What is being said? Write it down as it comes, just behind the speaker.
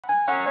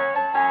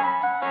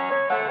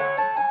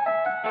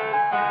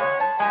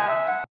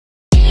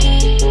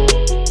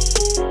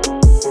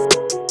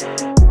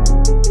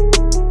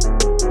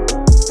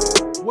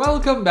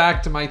Welcome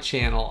back to my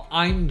channel.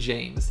 I'm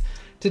James.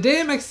 Today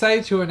I'm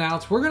excited to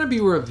announce we're going to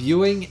be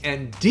reviewing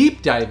and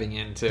deep diving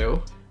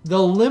into the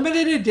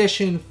limited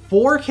edition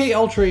 4K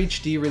Ultra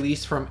HD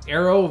release from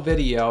Arrow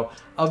Video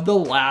of The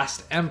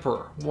Last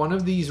Emperor, one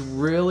of these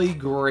really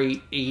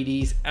great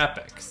 80s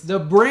epics. The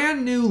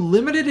brand new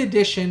limited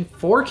edition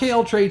 4K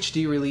Ultra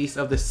HD release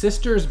of The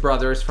Sisters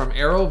Brothers from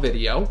Arrow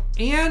Video,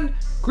 and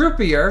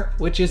Croupier,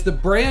 which is the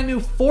brand new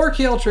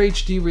 4K Ultra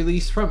HD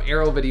release from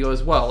Arrow Video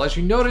as well. As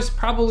you notice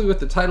probably with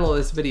the title of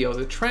this video,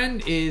 the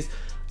trend is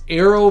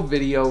Arrow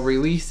Video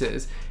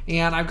releases.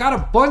 And I've got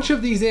a bunch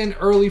of these in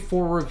early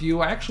for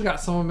review. I actually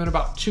got some of them in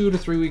about 2 to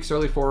 3 weeks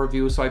early for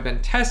review, so I've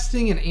been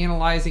testing and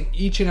analyzing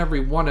each and every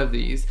one of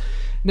these.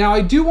 Now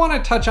I do want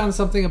to touch on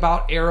something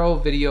about Arrow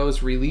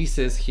Video's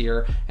releases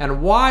here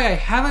and why I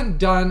haven't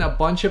done a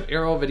bunch of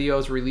Arrow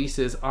Video's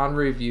releases on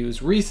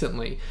reviews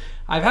recently.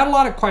 I've had a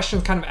lot of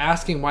questions kind of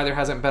asking why there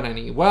hasn't been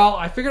any. Well,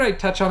 I figured I'd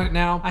touch on it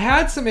now. I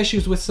had some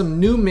issues with some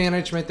new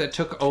management that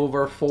took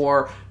over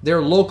for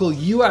their local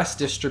US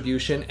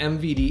distribution,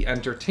 MVD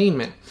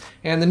Entertainment.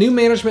 And the new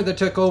management that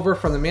took over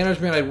from the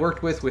management I'd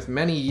worked with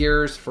many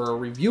years for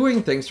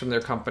reviewing things from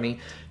their company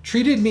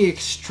treated me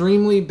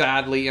extremely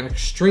badly and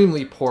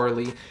extremely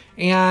poorly,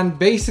 and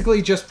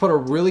basically just put a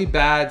really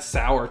bad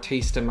sour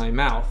taste in my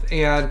mouth.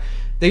 And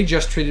they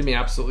just treated me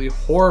absolutely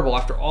horrible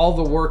after all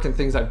the work and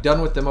things I've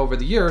done with them over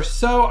the years.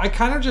 So I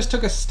kind of just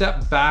took a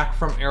step back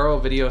from Arrow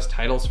Video's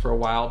titles for a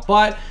while,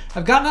 but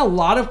I've gotten a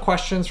lot of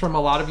questions from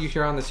a lot of you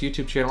here on this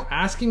YouTube channel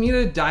asking me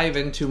to dive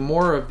into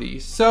more of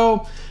these.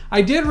 So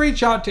I did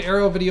reach out to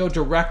Arrow Video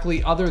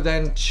directly, other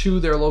than to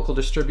their local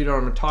distributor.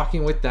 I'm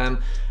talking with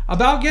them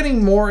about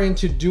getting more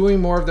into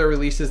doing more of their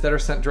releases that are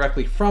sent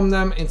directly from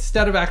them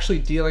instead of actually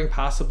dealing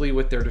possibly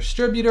with their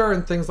distributor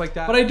and things like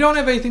that. But I don't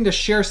have anything to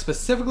share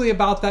specifically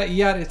about that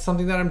yet. It's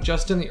something that I'm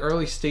just in the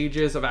early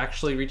stages of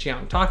actually reaching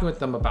out and talking with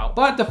them about.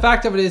 But the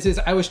fact of it is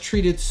I was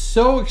treated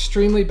so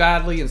extremely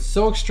badly and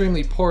so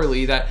extremely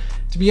poorly that,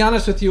 to be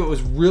honest with you, it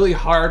was really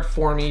hard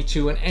for me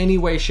to in any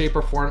way, shape,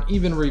 or form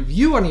even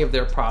review any of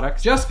their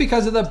products just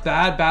because of the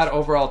bad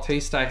overall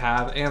taste I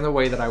have and the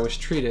way that I was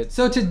treated.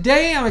 So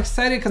today I'm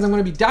excited because I'm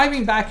going to be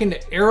diving back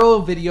into Arrow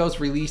Video's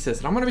releases,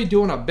 and I'm going to be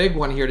doing a big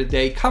one here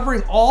today,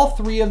 covering all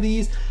 3 of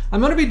these. I'm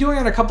going to be doing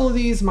on a couple of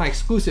these my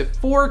exclusive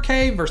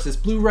 4K versus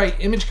Blu Ray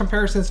image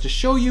comparisons to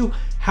show you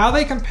how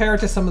they compare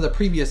to some of the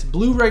previous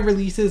Blu Ray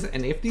releases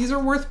and if these are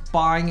worth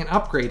buying and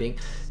upgrading.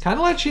 Kind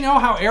of let you know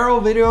how Arrow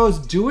Video is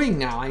doing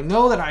now. I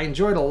know that I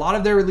enjoyed a lot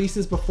of their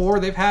releases before.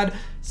 They've had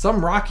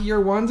some rockier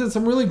ones and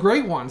some really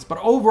great ones, but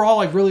overall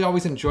I've really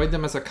always enjoyed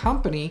them as a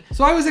company.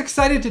 So I was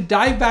excited to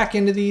dive back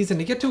into these and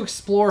to get to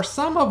explore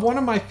some of one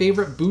of my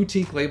favorite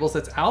boutique labels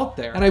that's out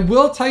there. And I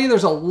will tell you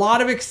there's a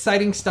lot of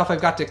exciting stuff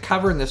I've got to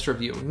cover in this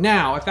review.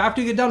 Now, if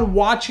after you get done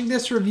watching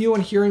this review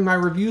and hearing my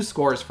review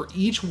scores for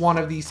each one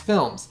of these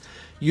films,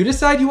 you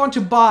decide you want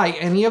to buy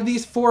any of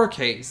these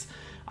 4Ks,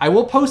 I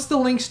will post the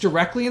links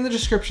directly in the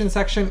description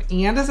section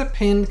and as a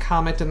pinned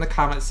comment in the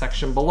comment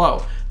section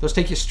below. Those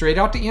take you straight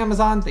out to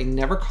Amazon. They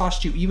never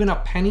cost you even a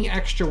penny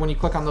extra when you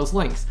click on those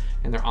links,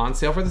 and they're on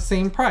sale for the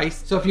same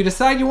price. So if you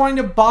decide you're wanting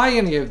to buy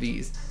any of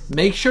these,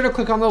 make sure to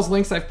click on those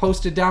links I've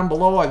posted down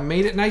below. I've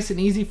made it nice and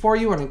easy for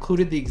you and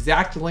included the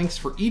exact links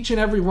for each and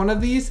every one of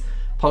these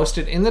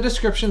posted in the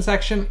description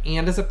section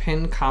and as a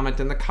pinned comment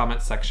in the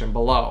comment section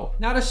below.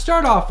 Now to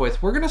start off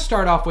with, we're going to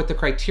start off with the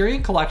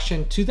Criterion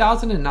Collection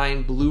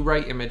 2009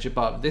 Blu-ray image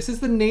above. This is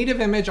the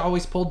native image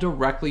always pulled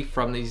directly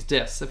from these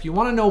discs. If you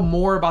want to know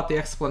more about the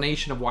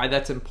explanation of why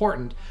that's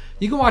important,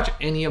 you can watch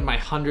any of my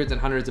hundreds and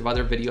hundreds of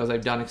other videos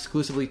I've done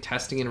exclusively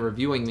testing and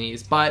reviewing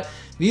these, but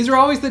these are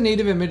always the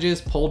native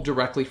images pulled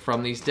directly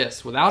from these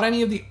discs without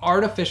any of the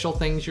artificial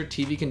things your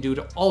TV can do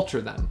to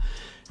alter them.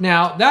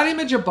 Now, that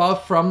image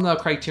above from the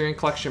Criterion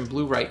Collection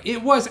Blu-ray,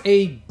 it was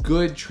a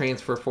good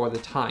transfer for the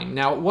time.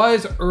 Now, it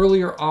was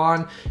earlier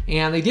on,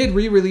 and they did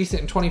re-release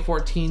it in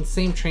 2014,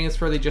 same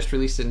transfer, they just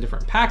released it in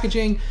different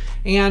packaging,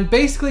 and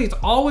basically it's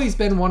always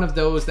been one of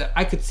those that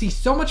I could see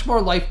so much more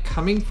life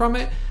coming from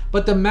it,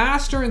 but the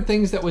master and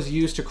things that was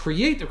used to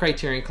create the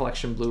Criterion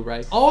Collection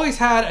Blu-ray always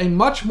had a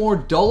much more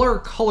duller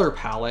color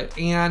palette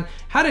and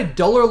had a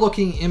duller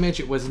looking image.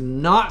 It was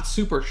not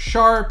super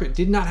sharp. It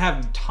did not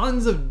have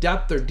tons of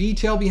depth or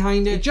detail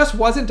behind it. It just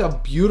wasn't a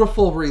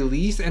beautiful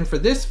release, and for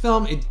this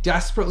film, it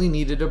desperately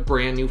needed a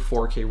brand new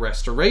 4K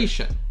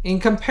restoration. In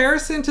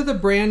comparison to the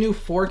brand new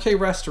 4K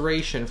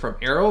restoration from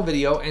Arrow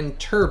Video and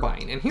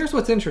Turbine, and here's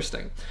what's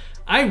interesting.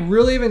 I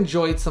really have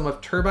enjoyed some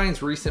of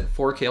Turbine's recent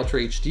 4K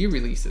Ultra HD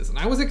releases, and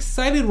I was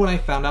excited when I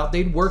found out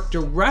they'd work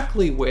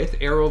directly with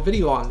Arrow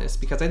Video on this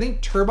because I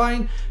think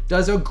Turbine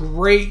does a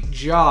great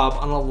job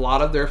on a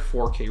lot of their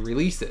 4K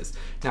releases.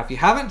 Now, if you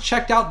haven't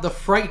checked out The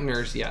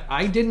Frighteners yet,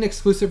 I did an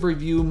exclusive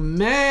review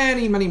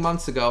many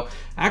months ago,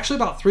 actually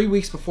about 3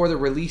 weeks before the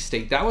release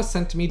date. That was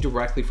sent to me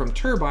directly from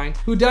Turbine,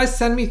 who does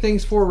send me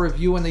things for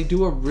review, and they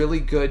do a really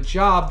good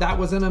job. That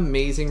was an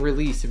amazing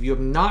release. If you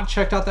have not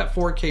checked out that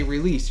 4K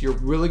release, you're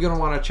really going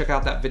to want to check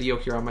out that video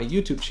here on my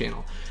YouTube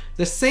channel.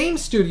 The same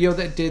studio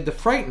that did The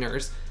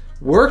Frighteners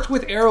worked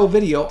with Arrow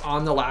Video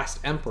on The Last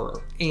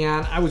Emperor.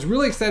 And I was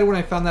really excited when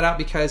I found that out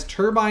because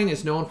Turbine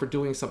is known for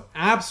doing some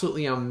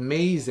absolutely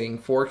amazing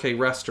 4K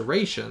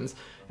restorations,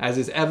 as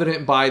is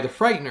evident by The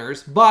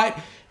Frighteners, but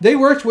they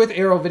worked with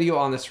Arrow Video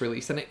on this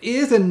release, and it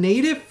is a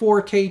native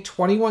 4K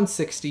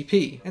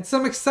 2160p. And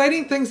some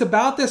exciting things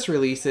about this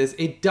release is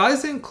it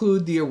does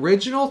include the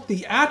original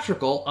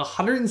theatrical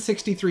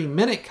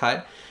 163-minute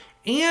cut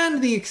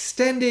and the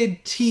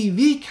extended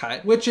TV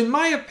cut, which in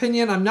my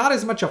opinion, I'm not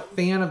as much a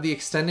fan of the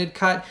extended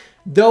cut,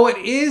 though it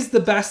is the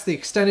best the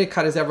extended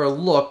cut has ever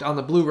looked on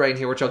the Blu Ray in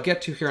here, which I'll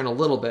get to here in a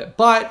little bit.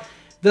 But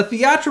the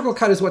theatrical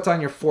cut is what's on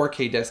your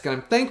 4K disc, and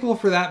I'm thankful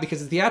for that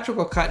because the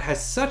theatrical cut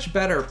has such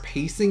better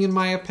pacing in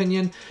my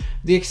opinion.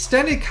 The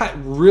extended cut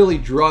really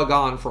drug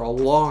on for a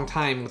long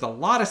time with a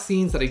lot of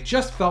scenes that I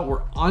just felt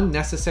were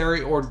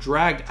unnecessary or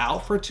dragged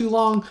out for too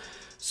long.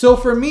 So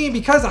for me,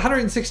 because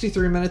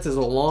 163 minutes is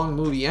a long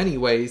movie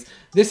anyways,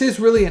 this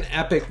is really an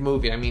epic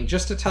movie. I mean,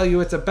 just to tell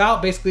you, it's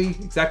about basically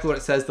exactly what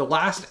it says, The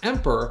Last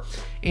Emperor.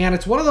 And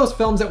it's one of those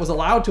films that was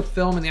allowed to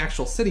film in the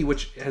actual city,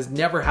 which has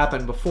never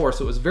happened before,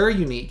 so it was very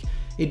unique.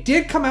 It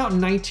did come out in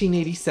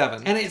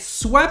 1987, and it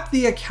swept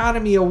the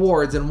Academy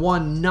Awards and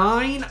won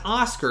 9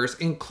 Oscars,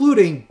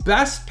 including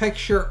Best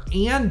Picture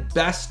and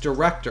Best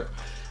Director,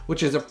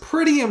 which is a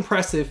pretty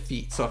impressive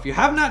feat. So if you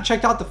have not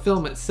checked out the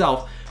film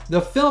itself, the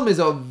film is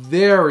a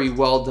very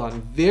well done,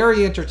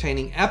 very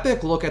entertaining,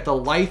 epic look at the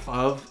life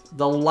of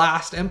the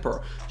last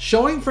emperor,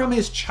 showing from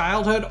his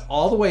childhood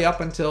all the way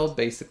up until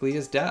basically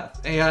his death,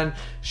 and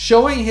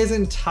showing his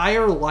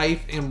entire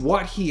life and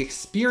what he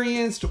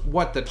experienced,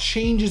 what the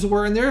changes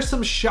were, and there are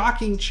some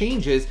shocking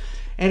changes,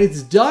 and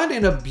it's done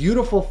in a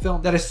beautiful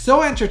film that is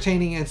so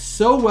entertaining and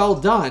so well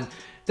done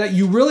that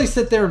you really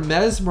sit there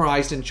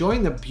mesmerized,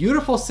 enjoying the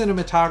beautiful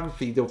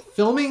cinematography. The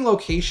filming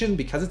location,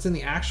 because it's in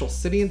the actual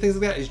city and things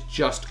like that, is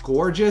just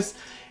gorgeous.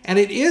 And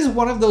it is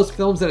one of those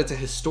films that it's a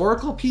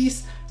historical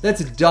piece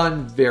that's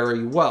done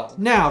very well.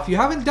 Now, if you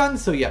haven't done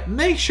so yet,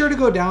 make sure to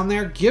go down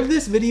there, give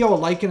this video a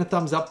like and a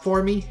thumbs up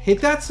for me,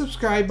 hit that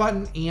subscribe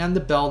button and the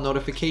bell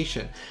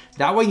notification.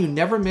 That way you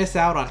never miss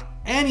out on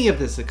any of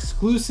this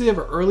exclusive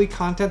or early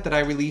content that I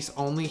release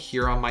only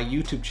here on my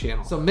YouTube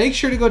channel. So make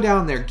sure to go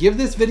down there, give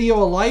this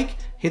video a like,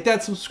 hit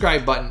that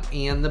subscribe button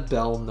and the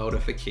bell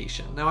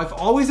notification. Now, I've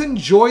always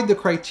enjoyed the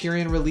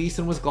Criterion release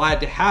and was glad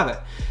to have it.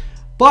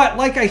 But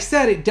like I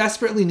said, it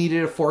desperately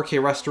needed a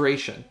 4K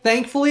restoration.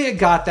 Thankfully, it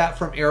got that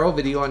from Arrow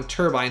Video and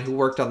Turbine, who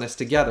worked on this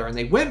together, and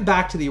they went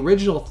back to the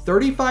original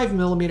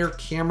 35mm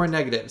camera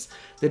negatives.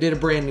 They did a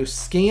brand new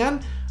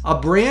scan, a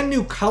brand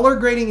new color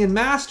grading and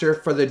master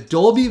for the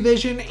Dolby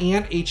Vision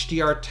and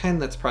HDR10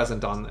 that's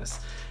present on this.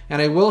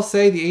 And I will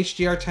say the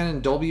HDR10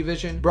 and Dolby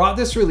Vision brought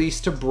this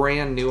release to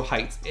brand new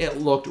heights. It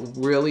looked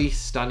really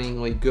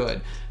stunningly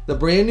good. The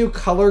brand new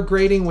color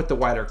grading with the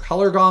wider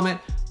color gamut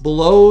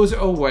blows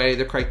away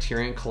the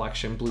Criterion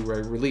Collection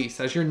Blu-ray release.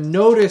 As you're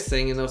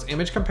noticing in those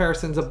image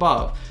comparisons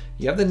above,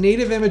 you have the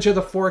native image of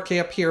the 4K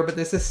up here, but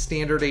this is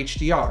standard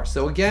HDR.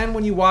 So again,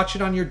 when you watch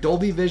it on your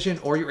Dolby Vision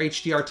or your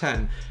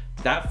HDR10,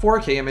 that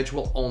 4K image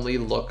will only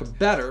look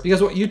better,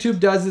 because what YouTube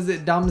does is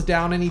it dumbs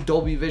down any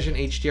Dolby Vision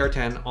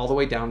HDR10 all the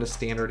way down to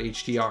standard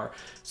HDR.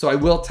 So I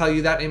will tell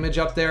you that image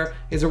up there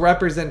is a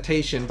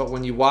representation, but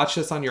when you watch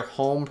this on your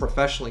home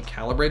professionally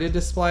calibrated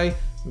display,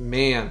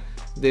 man,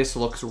 this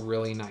looks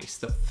really nice.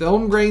 The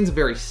film grain's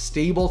very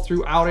stable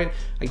throughout it.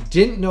 I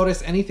didn't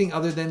notice anything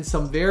other than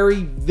some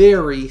very,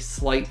 very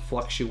slight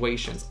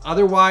fluctuations.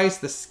 Otherwise,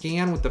 the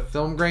scan with the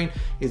film grain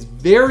is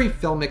very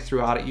filmic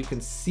throughout it. You can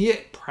see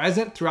it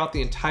present throughout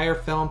the entire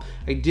film.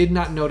 I did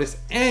not notice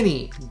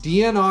any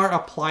DNR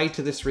applied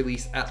to this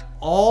release at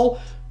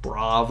all.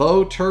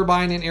 Bravo,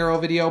 Turbine and Arrow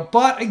Video.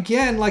 But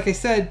again, like I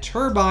said,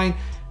 Turbine,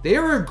 they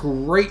are a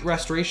great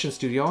restoration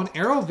studio, and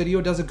Arrow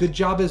Video does a good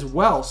job as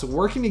well. So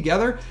working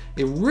together,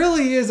 it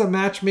really is a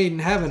match made in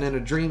heaven and a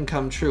dream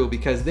come true,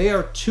 because they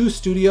are two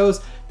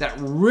studios that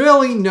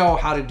really know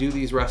how to do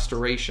these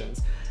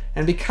restorations.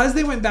 And because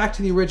they went back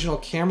to the original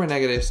camera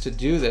negatives to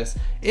do this,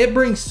 it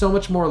brings so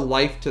much more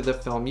life to the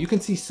film. You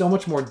can see so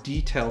much more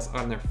details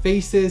on their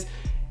faces.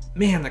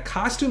 Man, the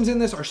costumes in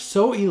this are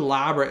so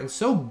elaborate and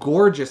so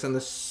gorgeous, and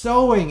the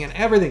sewing and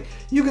everything.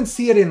 You can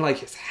see it in like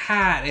his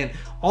hat and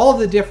all of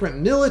the different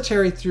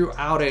military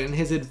throughout it, and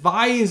his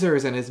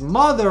advisors and his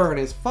mother and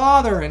his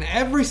father and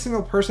every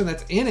single person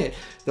that's in it.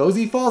 Those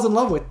he falls in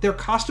love with, their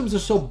costumes are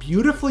so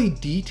beautifully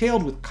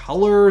detailed with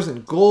colors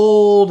and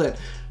gold and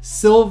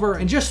silver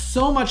and just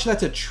so much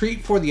that's a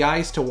treat for the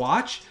eyes to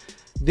watch.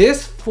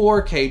 This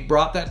 4K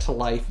brought that to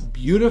life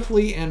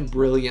beautifully and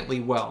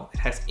brilliantly well. It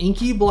has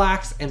inky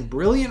blacks and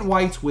brilliant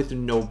whites with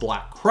no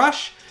black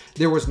crush.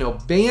 There was no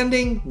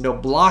banding, no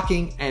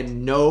blocking,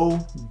 and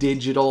no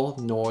digital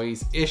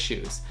noise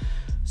issues.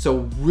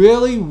 So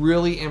really,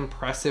 really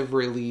impressive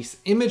release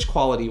image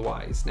quality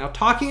wise. Now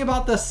talking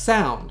about the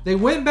sound, they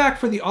went back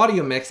for the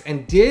audio mix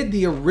and did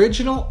the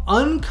original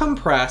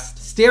uncompressed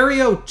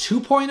stereo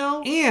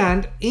 2.0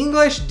 and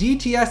English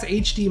DTS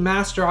HD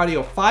Master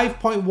Audio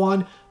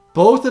 5.1.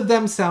 Both of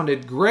them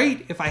sounded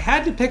great. If I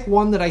had to pick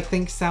one that I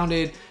think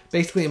sounded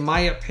basically in my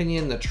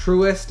opinion the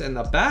truest and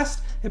the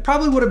best, it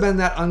probably would have been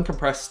that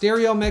uncompressed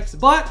stereo mix.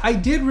 But I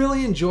did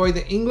really enjoy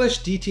the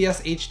English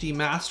DTS HD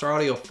Master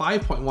Audio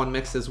 5.1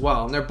 mix as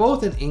well, and they're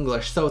both in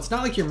English, so it's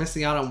not like you're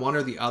missing out on one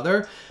or the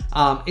other.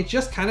 It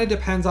just kind of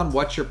depends on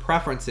what your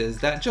preference is.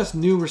 That just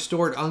new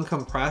restored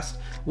uncompressed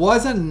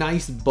was a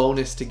nice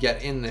bonus to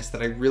get in this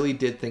that I really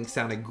did think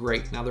sounded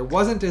great. Now there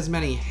wasn't as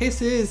many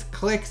hisses,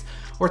 clicks,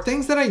 or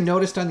things that I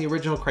noticed on the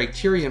original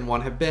Criterion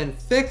one have been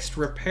fixed,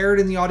 repaired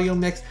in the audio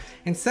mix,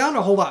 and sound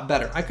a whole lot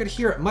better. I could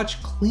hear it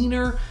much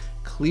cleaner,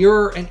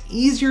 clearer, and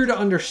easier to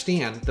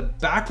understand. The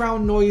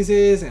background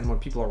noises and when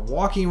people are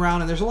walking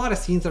around, and there's a lot of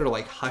scenes that are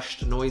like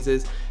hushed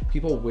noises,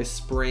 people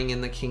whispering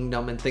in the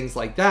kingdom and things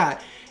like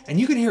that, and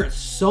you can hear it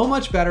so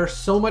much better,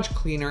 so much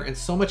cleaner, and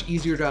so much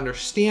easier to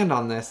understand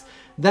on this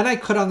than I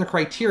could on the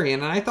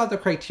Criterion. And I thought the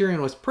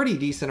Criterion was pretty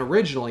decent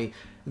originally.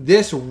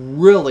 This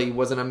really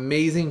was an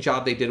amazing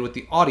job they did with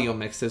the audio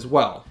mix as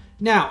well.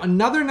 Now,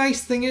 another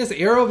nice thing is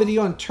Aero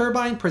Video and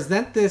Turbine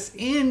present this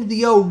in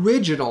the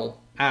original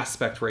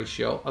aspect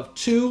ratio of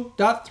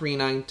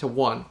 2.39 to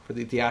 1 for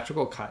the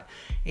theatrical cut.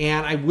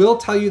 And I will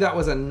tell you that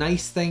was a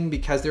nice thing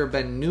because there have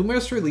been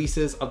numerous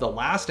releases of The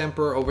Last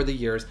Emperor over the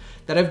years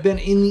that have been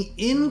in the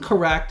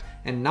incorrect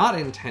and not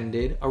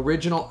intended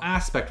original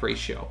aspect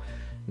ratio.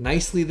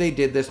 Nicely, they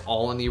did this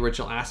all in the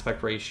original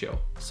aspect ratio,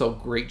 so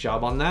great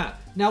job on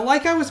that. Now,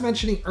 like I was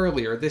mentioning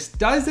earlier, this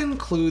does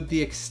include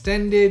the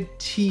extended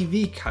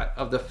TV cut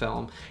of the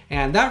film,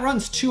 and that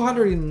runs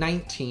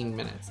 219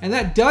 minutes. And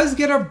that does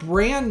get a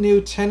brand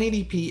new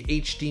 1080p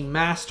HD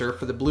master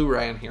for the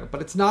Blu-ray in here,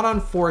 but it's not on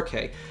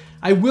 4K.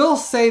 I will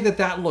say that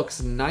that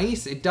looks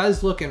nice. It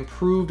does look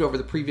improved over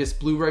the previous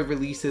Blu-ray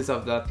releases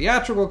of the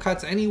theatrical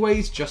cuts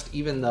anyways. Just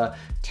even the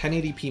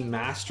 1080p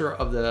master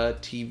of the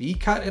TV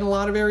cut in a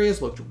lot of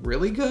areas looked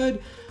really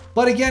good.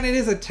 But again, it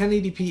is a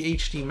 1080p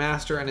HD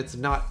master and it's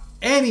not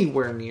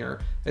anywhere near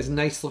as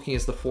nice looking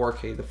as the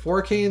 4K. The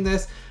 4K in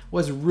this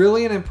was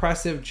really an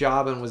impressive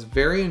job and was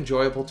very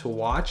enjoyable to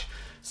watch.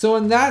 So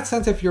in that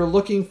sense, if you're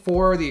looking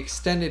for the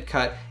extended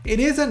cut, it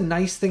is a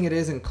nice thing it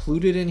is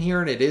included in here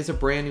and it is a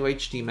brand new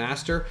HD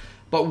master.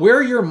 But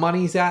where your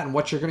money's at and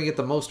what you're going to get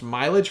the most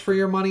mileage for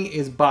your money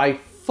is by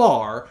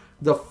far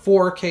the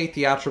 4K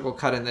theatrical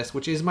cut in this,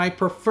 which is my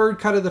preferred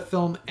cut of the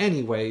film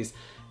anyways.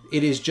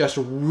 It is just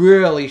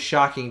really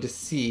shocking to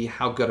see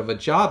how good of a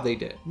job they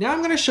did. Now I'm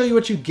going to show you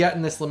what you get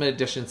in this limited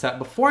edition set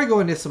before I go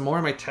into some more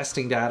of my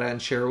testing data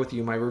and share with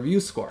you my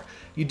review score.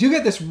 You do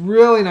get this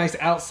really nice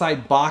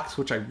outside box,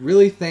 which I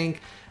really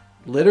think,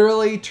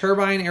 literally,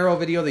 Turbine, Aero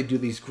Video, they do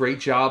these great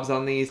jobs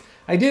on these.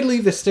 I did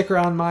leave the sticker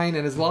on mine,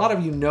 and as a lot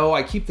of you know,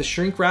 I keep the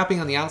shrink wrapping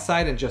on the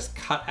outside and just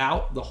cut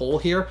out the hole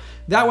here.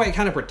 That way it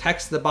kind of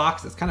protects the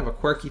box. It's kind of a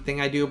quirky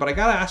thing I do, but I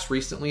got asked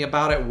recently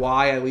about it,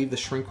 why I leave the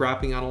shrink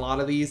wrapping on a lot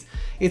of these.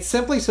 It's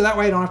simply so that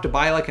way I don't have to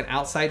buy like an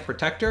outside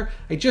protector.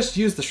 I just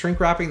use the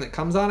shrink wrapping that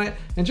comes on it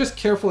and just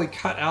carefully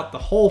cut out the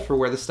hole for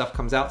where the stuff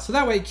comes out, so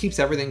that way it keeps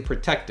everything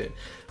protected.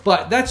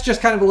 But that's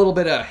just kind of a little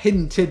bit of a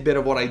hidden tidbit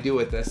of what I do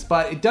with this.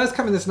 But it does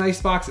come in this nice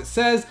box. It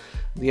says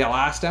The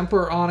Last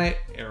Emperor on it,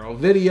 Aero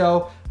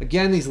Video.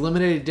 Again, these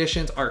limited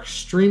editions are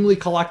extremely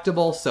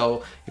collectible.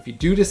 So if you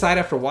do decide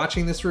after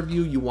watching this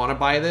review you want to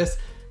buy this,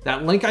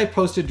 that link I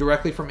posted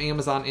directly from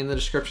Amazon in the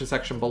description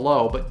section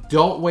below. But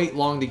don't wait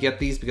long to get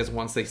these because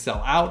once they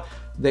sell out,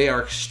 they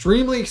are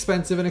extremely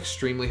expensive and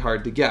extremely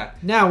hard to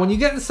get. Now, when you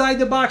get inside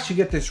the box, you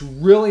get this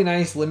really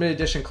nice limited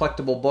edition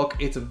collectible book.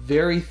 It's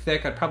very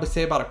thick. I'd probably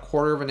say about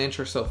 1/4 of an inch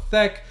or so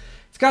thick.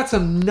 It's got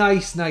some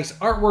nice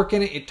artwork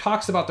in it. It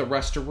talks about the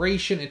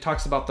restoration. It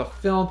talks about the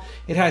film.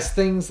 It has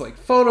things like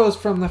photos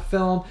from the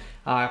film,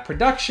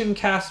 production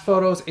cast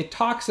photos. It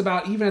talks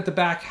about, even at the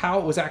back, how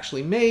it was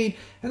actually made.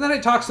 And then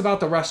it talks about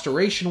the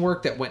restoration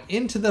work that went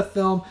into the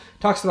film.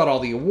 Talks about all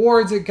the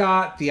awards it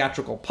got,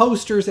 theatrical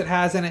posters it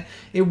has in it.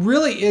 It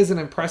really is an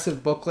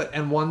impressive booklet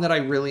and one that I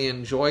really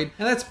enjoyed.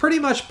 And that's pretty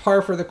much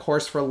par for the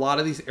course for a lot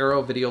of these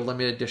Aero Video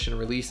limited edition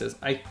releases.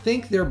 I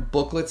think their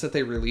booklets that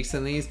they release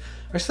in these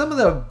are some of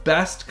the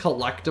best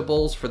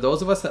collectibles for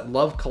those of us that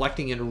love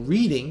collecting and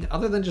reading,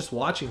 other than just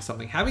watching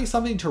something. Having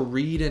something to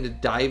read and to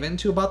dive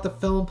into about the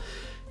film,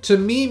 to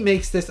me,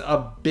 makes this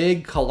a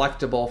big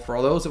collectible for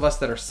those of us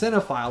that are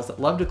cinephiles that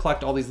love to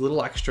collect all these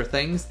little extra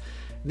things.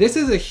 This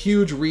is a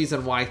huge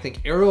reason why I think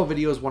Aero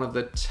Video is one of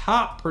the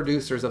top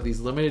producers of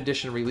these limited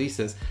edition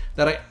releases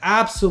that I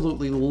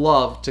absolutely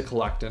love to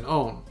collect and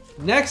own.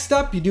 Next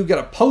up, you do get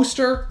a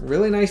poster,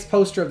 really nice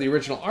poster of the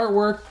original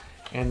artwork,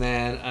 and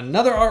then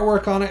another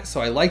artwork on it,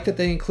 so I like that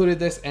they included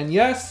this. And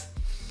yes,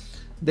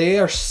 they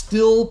are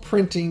still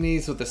printing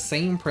these with the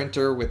same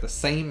printer, with the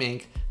same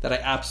ink that I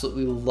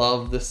absolutely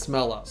love the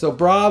smell of. So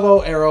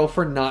bravo, Aero,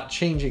 for not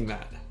changing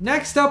that.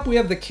 Next up, we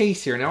have the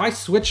case here. Now, I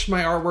switched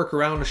my artwork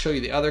around to show you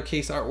the other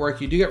case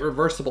artwork. You do get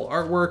reversible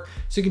artwork,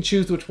 so you can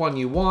choose which one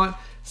you want.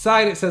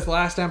 Side, it says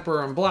Last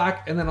Emperor in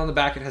black, and then on the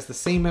back, it has the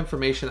same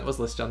information that was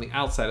listed on the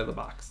outside of the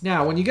box.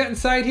 Now, when you get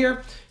inside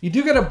here, you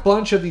do get a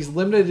bunch of these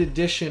limited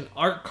edition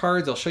art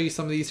cards. I'll show you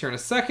some of these here in a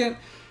second.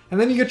 And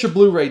then you get your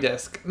Blu Ray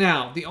disc.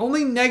 Now, the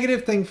only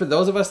negative thing for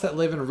those of us that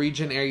live in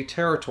region A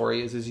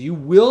territory is you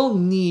will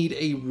need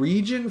a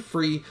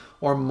region-free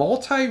or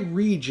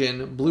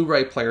multi-region Blu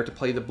Ray player to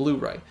play the Blu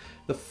Ray.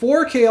 The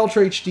 4K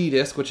Ultra HD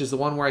disc, which is the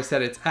one where I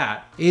said it's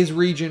at, is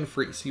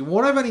region-free. So you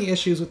won't have any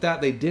issues with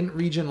that. They didn't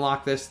region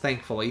lock this,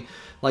 thankfully,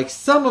 like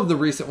some of the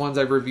recent ones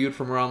I've reviewed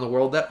from around the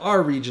world that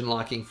are region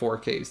locking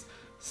 4Ks.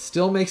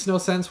 Still makes no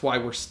sense why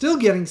we're still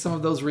getting some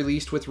of those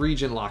released with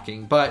region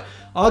locking, but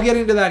I'll get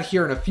into that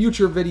here in a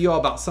future video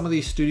about some of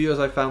these studios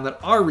I found that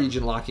are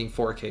region locking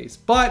 4Ks.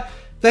 But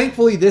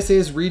thankfully this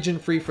is region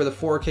free for the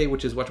 4K,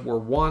 which is what we're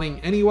wanting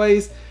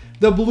anyways.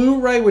 The Blu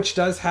Ray, which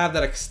does have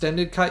that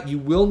extended cut, you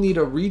will need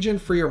a region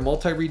free or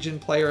multi-region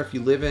player if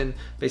you live in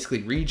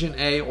basically region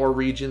A or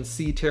region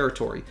C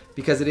territory,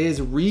 because it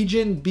is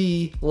region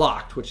B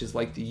locked, which is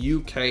like the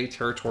UK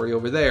territory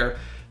over there.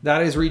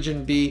 That is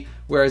region B,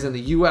 whereas in the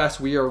US,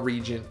 we are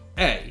region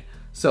A.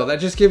 So that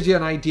just gives you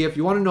an idea. If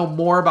you want to know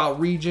more about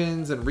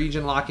regions and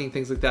region locking,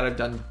 things like that, I've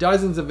done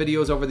dozens of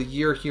videos over the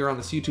year here on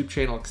this YouTube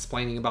channel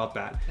explaining about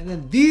that. And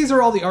then these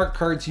are all the art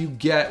cards you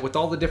get with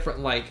all the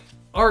different like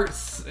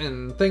arts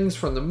and things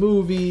from the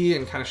movie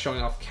and kind of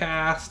showing off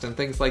cast and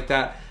things like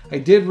that. I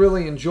did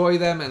really enjoy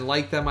them and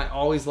like them. I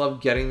always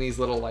love getting these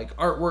little like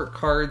artwork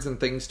cards and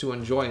things to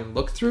enjoy and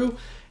look through.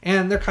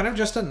 And they're kind of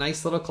just a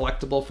nice little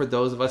collectible for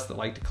those of us that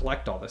like to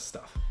collect all this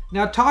stuff.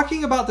 Now,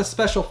 talking about the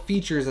special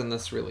features in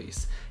this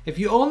release, if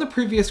you own the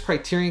previous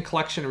Criterion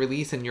Collection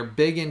release and you're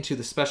big into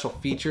the special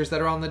features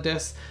that are on the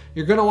disc,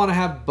 you're going to want to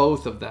have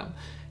both of them.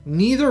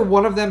 Neither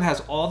one of them has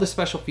all the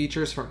special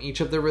features from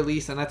each of the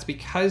release, and that's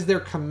because they're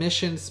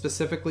commissioned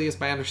specifically, is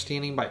my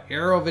understanding, by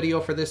Arrow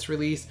Video for this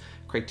release.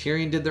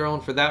 Criterion did their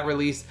own for that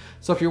release.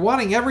 So if you're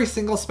wanting every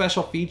single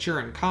special feature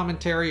and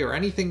commentary or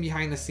anything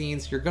behind the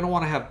scenes, you're going to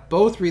want to have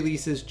both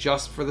releases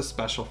just for the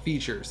special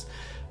features.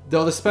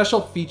 Though the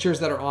special features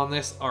that are on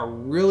this are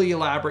really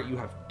elaborate, you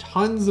have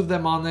tons of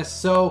them on this.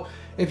 So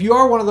if you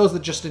are one of those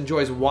that just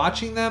enjoys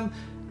watching them,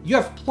 you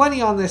have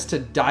plenty on this to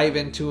dive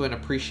into and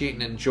appreciate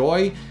and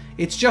enjoy.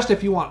 It's just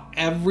if you want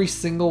every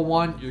single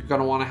one, you're going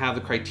to want to have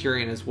the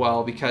Criterion as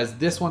well, because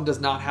this one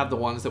does not have the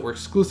ones that were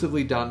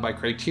exclusively done by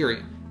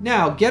Criterion.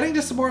 Now, getting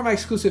to some more of my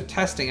exclusive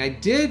testing, I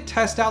did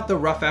test out the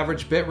rough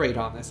average bitrate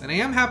on this, and I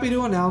am happy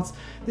to announce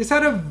this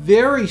had a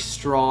very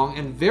strong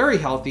and very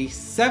healthy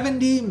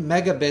 70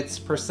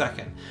 megabits per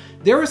second.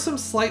 There were some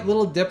slight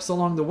little dips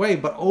along the way,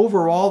 but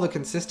overall the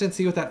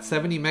consistency with that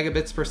 70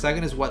 megabits per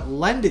second is what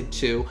lended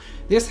to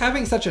this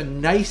having such a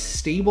nice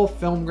stable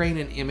film grain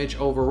and image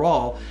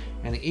overall.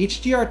 And the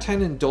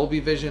HDR10 and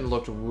Dolby Vision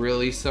looked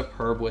really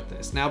superb with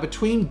this. Now,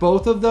 between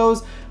both of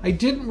those, I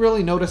didn't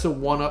really notice a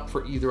one-up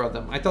for either of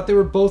them. I thought they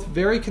were both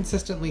very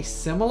consistently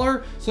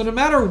similar. So no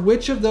matter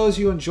which of those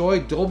you enjoy,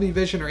 Dolby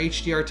Vision or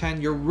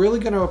HDR10, you're really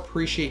going to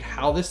appreciate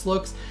how this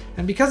looks.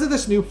 And because of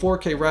this new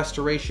 4K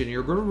restoration,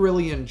 you're going to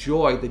really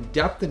enjoy the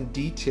depth and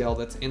detail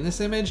that's in this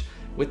image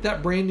with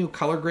that brand new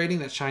color grading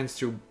that shines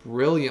through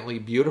brilliantly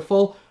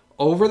beautiful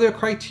over the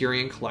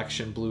Criterion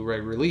Collection Blu-ray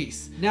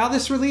release. Now,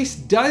 this release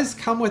does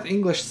come with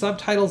English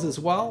subtitles as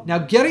well. Now,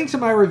 getting to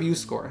my review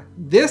score,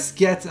 this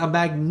gets a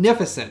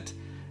magnificent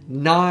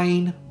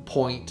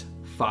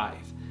 9.5.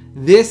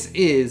 This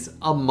is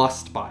a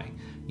must-buy.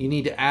 You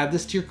need to add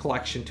this to your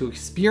collection to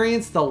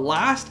experience The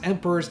Last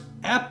Emperor's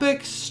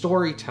epic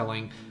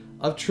storytelling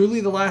of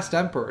truly The Last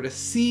Emperor, to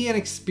see and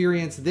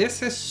experience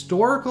this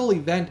historical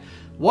event,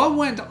 what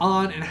went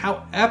on and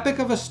how epic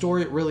of a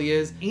story it really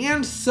is,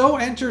 and so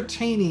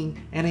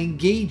entertaining and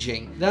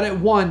engaging that it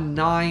won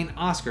 9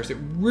 Oscars. It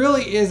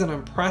really is an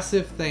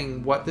impressive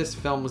thing what this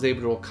film was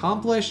able to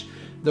accomplish.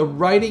 The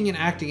writing and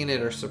acting in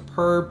it are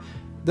superb.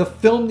 The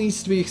film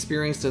needs to be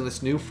experienced in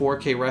this new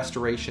 4K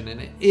restoration, and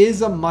it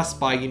is a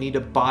must-buy. You need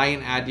to buy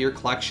and add to your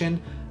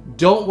collection.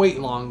 Don't wait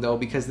long though,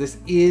 because this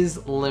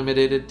is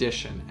limited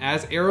edition.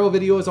 As Arrow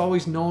Video is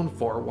always known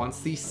for, once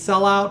these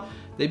sell out,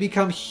 they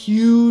become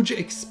huge,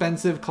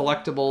 expensive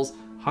collectibles.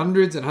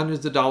 Hundreds and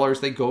hundreds of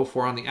dollars they go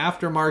for on the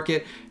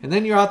aftermarket, and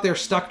then you're out there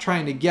stuck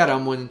trying to get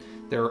them when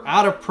they're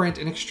out of print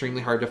and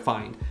extremely hard to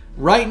find.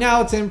 Right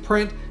now it's in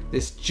print.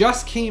 This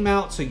just came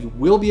out, so you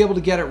will be able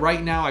to get it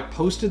right now. I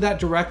posted that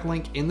direct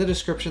link in the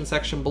description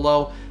section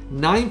below.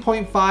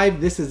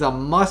 9.5, this is a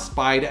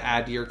must-buy to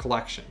add to your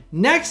collection.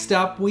 Next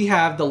up, we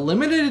have the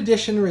limited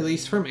edition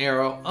release from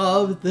Arrow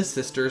of The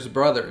Sisters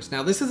Brothers.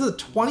 Now, this is a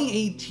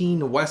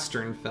 2018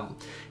 Western film.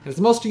 And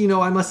as most of you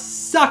know, I'm a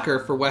sucker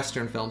for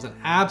Western films and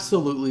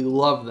absolutely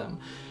love them.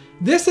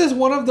 This is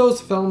one of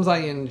those films I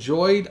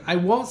enjoyed. I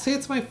won't say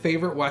it's my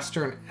favorite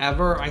Western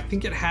ever. I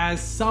think it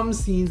has some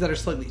scenes that are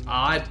slightly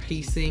odd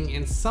pacing,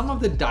 and some of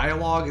the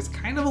dialogue is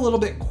kind of a little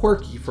bit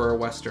quirky for a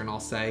Western,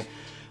 I'll say.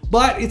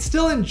 But it's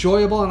still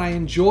enjoyable, and I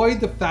enjoyed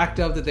the fact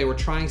of that they were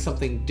trying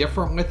something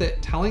different with it,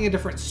 telling a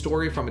different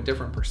story from a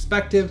different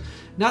perspective,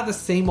 not the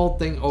same old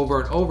thing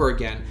over and over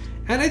again.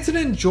 And it's an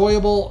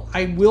enjoyable,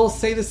 I will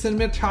say the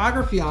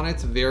cinematography on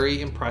it's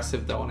very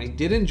impressive though, and I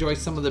did enjoy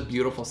some of the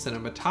beautiful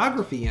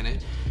cinematography in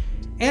it.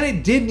 and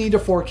it did need a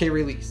 4K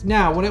release.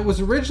 Now, when it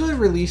was originally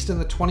released in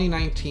the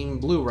 2019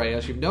 Blu Ray,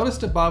 as you've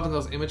noticed above in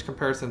those image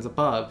comparisons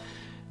above,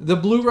 the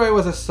Blu Ray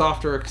was a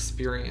softer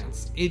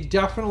experience. It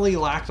definitely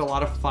lacked a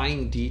lot of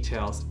fine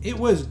details. It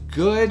was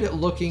good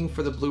looking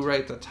for the Blu Ray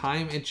at the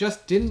time, it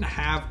just didn't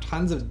have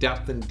tons of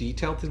depth and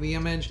detail to the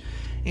image.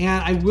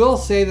 And I will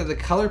say that the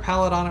color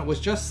palette on it was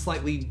just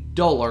slightly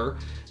duller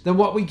than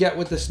what we get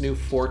with this new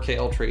 4K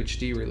Ultra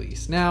HD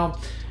release. Now,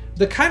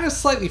 the kind of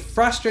slightly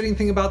frustrating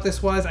thing about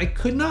this was I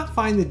could not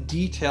find the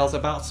details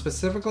about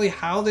specifically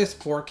how this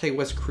 4K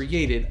was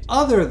created,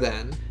 other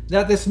than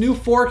that this new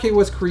 4K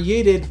was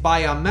created by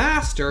a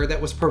master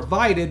that was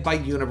provided by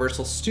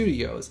Universal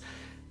Studios.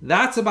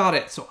 That's about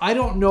it. So I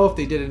don't know if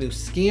they did a new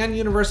scan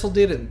Universal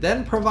did and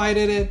then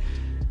provided it.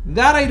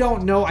 That I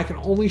don't know. I can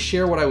only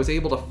share what I was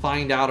able to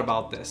find out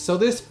about this. So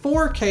this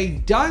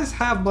 4K does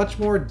have much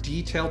more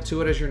detail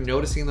to it, as you're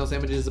noticing in those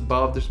images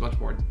above. There's much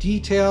more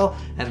detail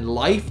and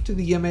life to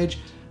the image.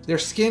 Their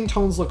skin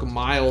tones look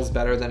miles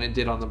better than it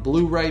did on the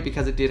Blu-ray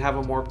because it did have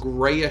a more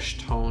grayish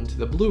tone to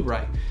the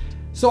Blu-ray.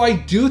 So I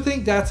do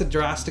think that's a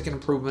drastic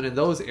improvement in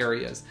those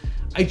areas.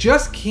 I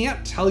just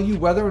can't tell you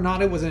whether or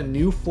not it was a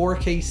new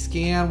 4K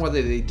scan,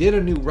 whether they did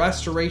a new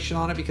restoration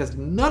on it, because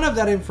none of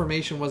that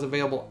information was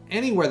available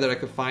anywhere that I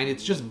could find.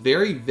 It's just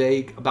very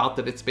vague about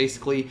that it's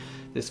basically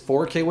this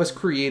 4K was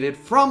created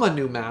from a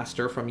new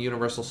master from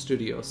Universal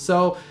Studios.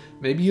 So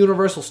maybe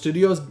Universal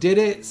Studios did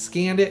it,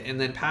 scanned it,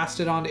 and then passed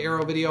it on to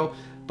Arrow Video.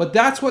 But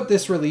that's what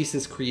this release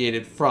is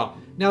created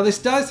from. Now this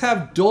does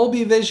have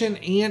Dolby Vision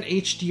and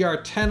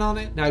HDR10 on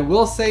it. Now I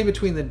will say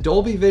between the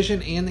Dolby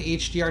Vision and the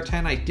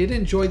HDR10, I did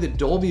enjoy the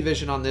Dolby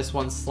Vision on this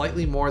one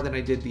slightly more than I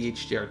did the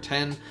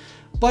HDR10.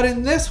 But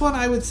in this one,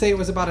 I would say it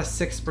was about a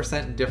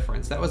 6%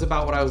 difference. That was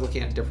about what I was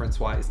looking at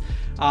difference-wise.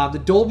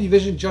 The Dolby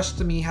Vision just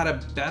to me had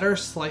a better,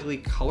 slightly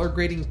color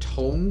grading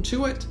tone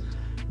to it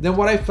than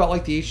what I felt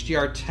like the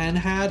HDR10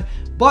 had,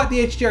 but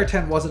the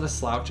HDR10 wasn't a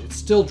slouch. It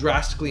still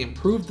drastically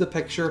improved the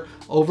picture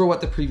over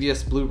what the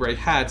previous Blu-ray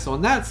had. So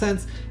in that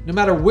sense, no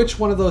matter which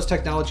one of those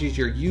technologies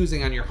you're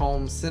using on your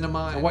home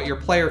cinema and what your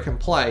player can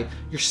play,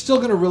 you're still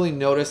gonna really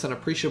notice an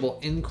appreciable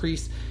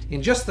increase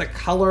in just the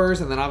colors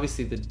and then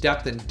obviously the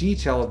depth and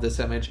detail of this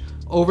image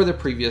over the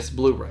previous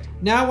Blu-ray.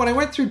 Now, when I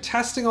went through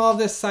testing all of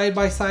this side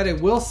by side, I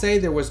will say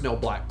there was no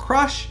black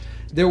crush,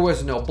 there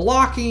was no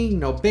blocking,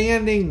 no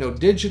banding, no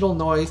digital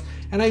noise,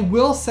 and I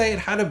will say it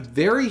had a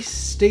very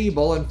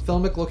stable and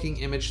filmic looking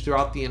image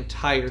throughout the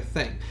entire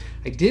thing.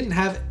 I didn't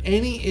have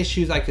any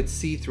issues I could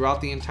see throughout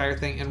the entire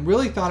thing and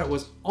really thought it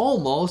was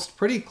almost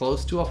pretty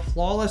close to a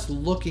flawless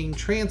looking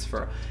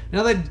transfer.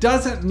 Now that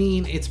doesn't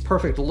mean it's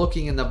perfect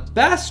looking and the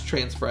best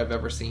transfer I've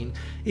ever seen.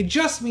 It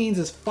just means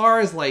as far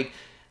as like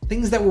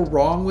things that were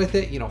wrong with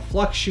it, you know,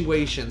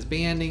 fluctuations,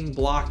 banding,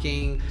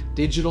 blocking,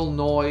 digital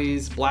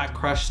noise, black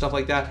crush, stuff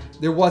like that,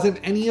 there wasn't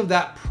any of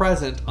that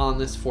present on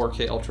this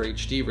 4K Ultra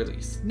HD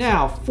release.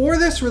 Now, for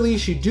this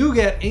release, you do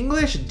get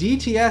English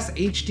DTS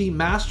HD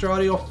Master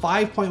Audio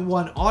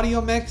 5.1 audio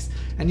mix,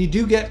 and you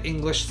do get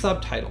English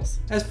subtitles.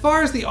 As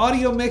far as the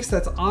audio mix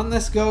that's on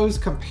this goes,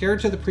 compared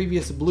to the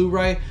previous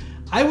Blu-ray,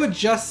 I would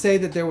just say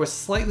that there was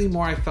slightly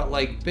more, I felt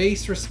like,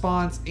 bass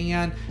response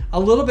and a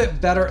little bit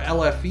better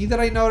LFE that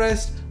I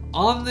noticed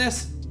on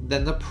this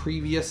than the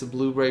previous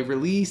Blu-ray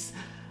release.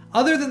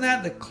 Other than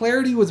that, the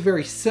clarity was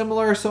very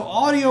similar, so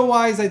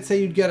audio-wise, I'd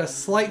say you'd get a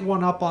slight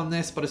one up on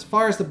this, but as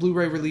far as the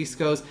Blu-ray release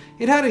goes,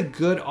 it had a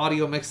good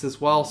audio mix as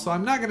well, so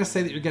I'm not going to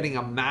say that you're getting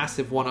a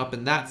massive one up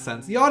in that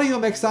sense. The audio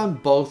mix on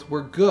both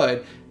were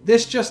good.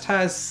 This just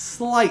has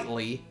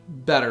slightly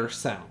better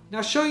sound.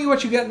 Now, showing you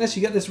what you get in this,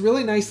 you get this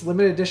really nice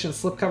limited edition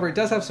slipcover. It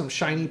does have some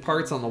shiny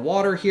parts on the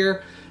water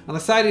here. On the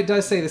side, it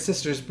does say the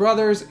Sisters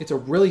Brothers. It's a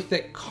really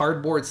thick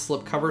cardboard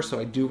slipcover, so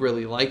I do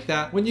really like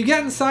that. When you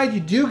get inside,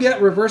 you do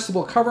get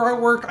reversible cover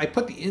artwork. I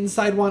put the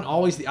inside one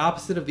always the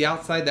opposite of the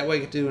outside. That way I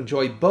get to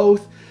enjoy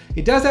both.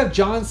 It does have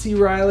John C.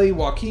 Reilly,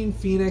 Joaquin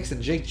Phoenix,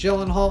 and Jake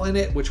Gyllenhaal in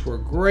it, which were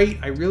great.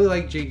 I really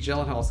like Jake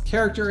Gyllenhaal's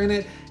character in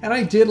it, and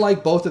I did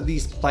like both of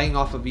these playing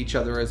off of each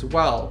other as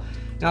well.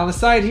 Now on the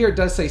side here, it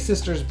does say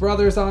Sisters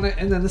Brothers on it,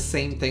 and then the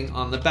same thing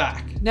on the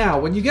back. Now,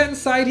 when you get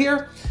inside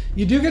here,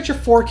 you do get your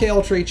 4K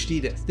Ultra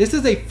HD disc. This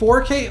is a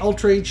 4K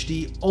Ultra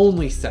HD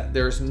only set.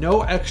 There's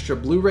no extra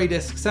Blu-ray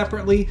disc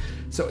separately.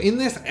 So in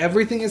this,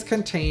 everything is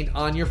contained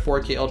on your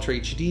 4K Ultra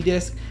HD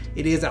disc.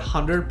 It is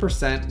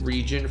 100%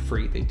 region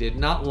free. They did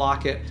not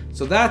lock it,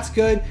 so that's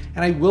good.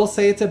 And I will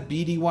say it's a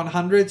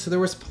BD100, so there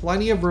was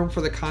plenty of room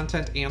for the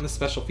content and the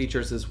special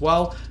features as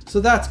well. So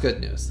that's good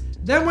news.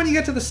 Then when you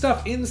get to the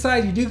stuff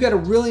inside, you do get a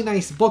really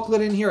nice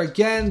booklet in here.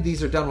 Again,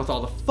 these are done with all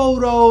the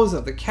photos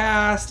of the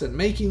cast and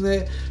making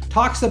it.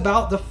 Talks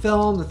about the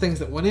film, the things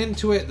that went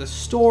into it, the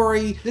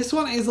story. This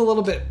one is a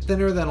little bit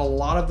thinner than a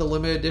lot of the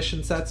limited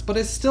edition sets, but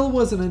it still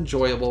was an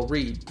enjoyable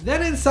read.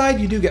 Then inside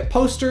you do get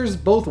posters,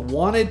 both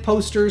wanted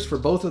posters for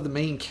both of the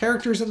main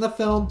characters in the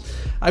film.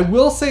 I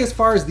will say as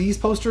far as these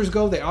posters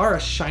go, they are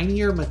a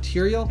shinier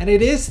material and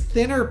it is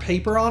thinner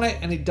paper on it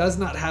and it does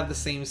not have the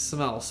same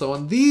smell. So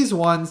in these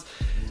ones,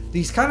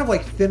 these kind of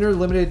like thinner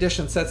limited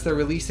edition sets they're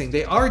releasing,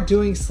 they are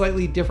doing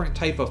slightly different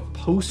type of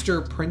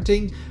poster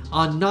printing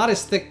on not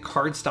as thick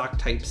cardstock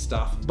type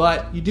stuff,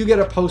 but you do get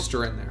a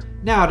poster in there.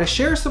 Now, to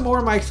share some more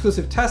of my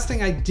exclusive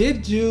testing, I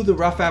did do the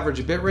rough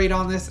average bitrate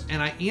on this,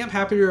 and I am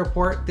happy to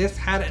report this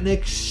had an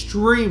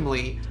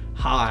extremely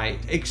high,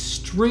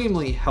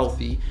 extremely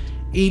healthy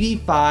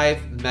 85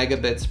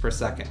 megabits per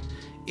second.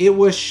 It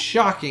was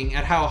shocking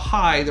at how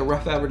high the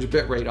rough average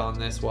bitrate on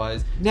this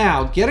was.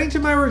 Now, getting to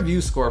my review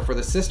score for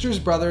the Sisters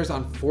Brothers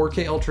on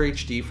 4K Ultra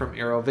HD from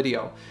Arrow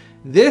Video.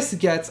 This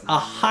gets a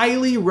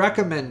highly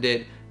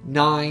recommended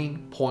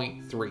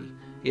 9.3.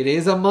 It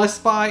is a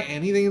must buy.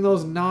 Anything in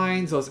those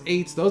 9s, those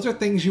 8s, those are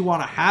things you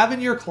want to have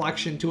in your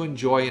collection to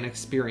enjoy and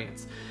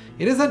experience.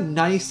 It is a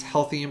nice,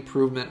 healthy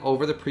improvement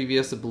over the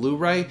previous Blu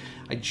Ray.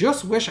 I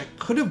just wish I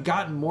could have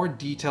gotten more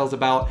details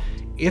about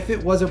if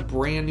it was a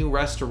brand new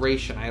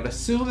restoration. I'd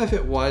assume if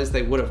it was,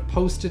 they would have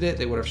posted it,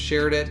 they would have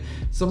shared it.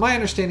 So my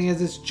understanding is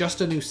it's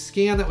just a new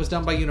scan that was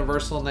done by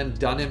Universal and then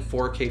done in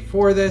 4K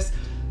for this.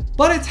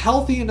 But it's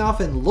healthy enough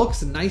and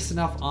looks nice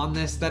enough on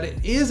this that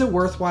it is a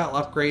worthwhile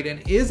upgrade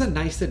and is a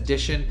nice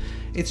addition.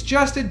 It's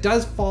just, it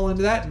does fall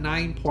into that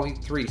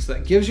 9.3, so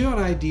that gives you an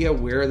idea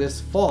where this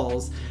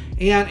falls.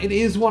 And it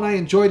is one I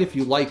enjoyed. If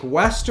you like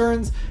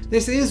Westerns,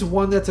 this is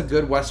one that's a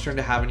good Western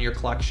to have in your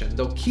collection.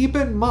 Though keep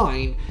in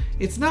mind,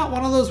 it's not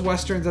one of those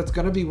Westerns that's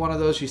going to be one of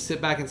those you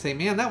sit back and say,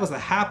 man, that was the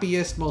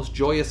happiest, most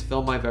joyous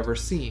film I've ever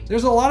seen.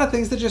 There's a lot of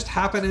things that just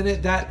happen in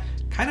it that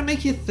kind of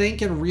make you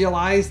think and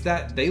realize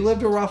that they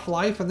lived a rough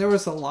life and there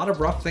was a lot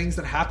of rough things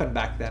that happened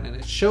back then, and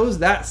it shows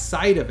that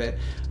side of it.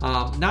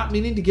 Not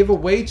meaning to give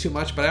away too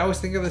much, but I always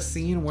think of the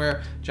scene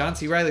where John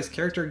C. Reilly's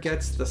character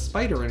gets the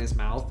spider in his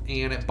mouth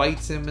and it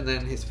bites him and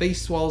then his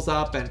face swells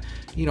up, and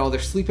you know, they're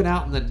sleeping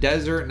out in the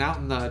desert and out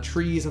in the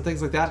trees and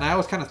things like that, and I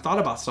always kind of thought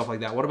about stuff like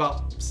that. What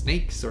about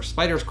snakes or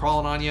spiders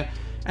crawling on you?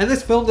 And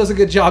this film does a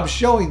good job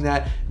showing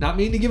that. Not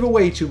meaning to give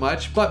away too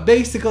much, but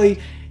basically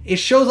it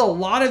shows a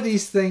lot of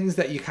these things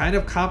that you kind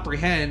of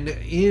comprehend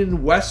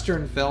in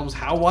Western films.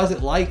 How was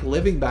it like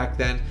living back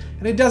then?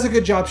 And it does a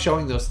good job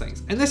showing those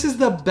things. And this is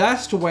the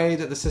best way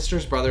that the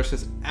Sisters Brothers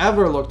has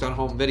ever looked on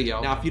home video.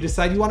 Now, if you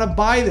decide you want to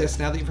buy this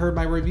now that you've heard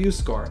my review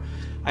score,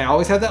 I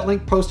always have that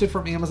link posted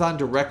from Amazon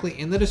directly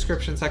in the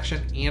description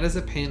section and as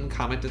a pinned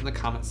comment in the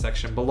comment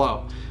section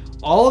below.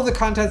 All of the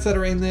contents that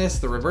are in this,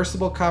 the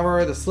reversible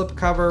cover, the slip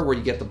cover, where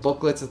you get the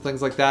booklets and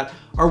things like that,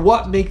 are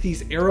what make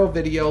these Arrow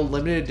Video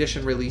limited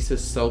edition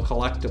releases so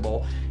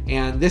collectible.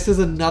 And this is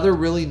another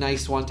really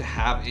nice one to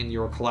have in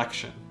your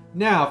collection.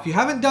 Now, if you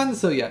haven't done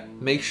so yet,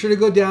 make sure to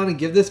go down and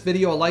give this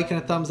video a like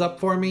and a thumbs up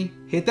for me.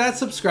 Hit that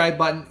subscribe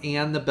button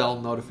and the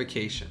bell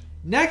notification.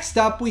 Next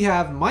up, we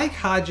have Mike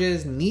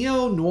Hodges'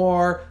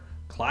 neo-noir,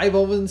 Clive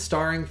Owen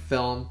starring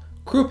film,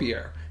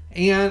 Croupier.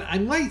 And I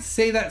might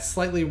say that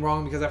slightly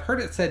wrong because I've heard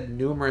it said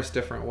numerous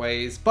different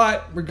ways,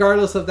 but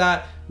regardless of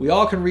that, we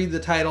all can read the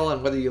title,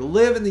 and whether you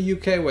live in the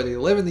UK, whether you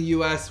live in the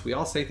US, we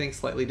all say things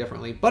slightly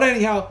differently. But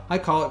anyhow, I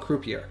call it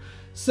Croupier.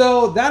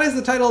 So that is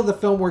the title of the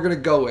film we're going to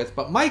go with,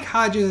 but Mike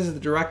Hodges is the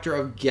director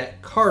of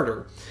Get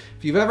Carter.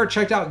 If you've ever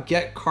checked out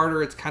Get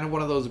Carter, it's kind of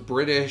one of those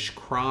British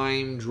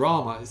crime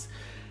dramas.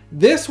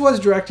 This was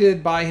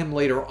directed by him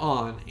later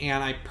on,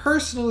 and I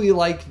personally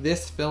like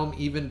this film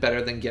even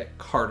better than Get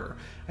Carter.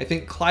 I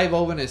think Clive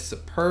Owen is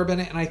superb in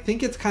it, and I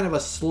think it's kind of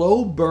a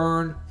slow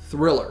burn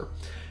thriller.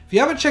 If you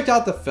haven't checked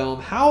out the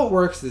film, how it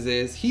works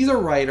is he's a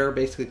writer,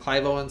 basically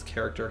Clive Owen's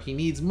character. He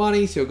needs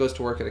money, so he goes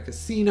to work at a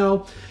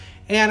casino,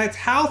 and it's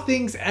how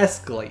things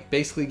escalate,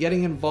 basically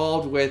getting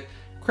involved with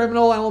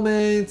criminal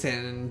elements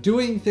and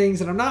doing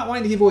things. And I'm not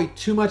wanting to give away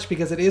too much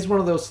because it is one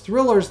of those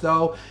thrillers,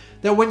 though,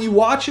 that when you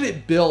watch it,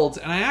 it builds.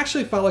 And I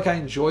actually felt like I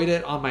enjoyed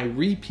it on my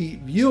repeat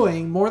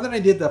viewing more than I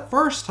did the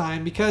first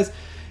time, because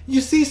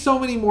you see so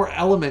many more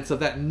elements of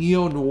that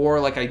neo-noir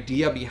like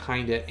idea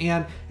behind it.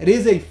 And it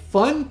is a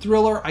fun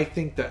thriller. I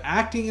think the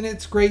acting in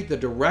it's great, the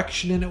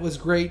direction in it was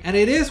great, and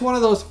it is one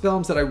of those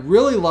films that I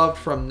really loved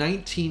from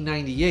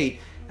 1998.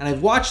 And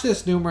I've watched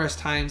this numerous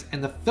times,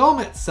 and the film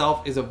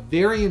itself is a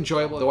very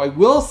enjoyable, though I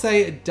will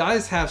say it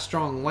does have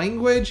strong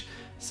language,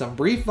 some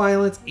brief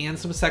violence, and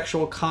some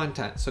sexual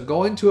content. So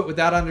go into it with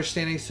that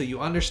understanding so you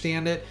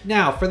understand it.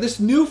 Now, for this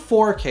new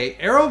 4K,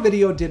 Arrow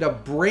Video did a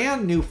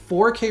brand new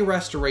 4K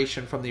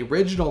restoration from the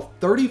original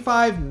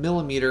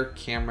 35mm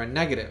camera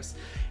negatives.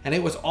 And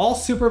it was all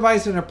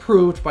supervised and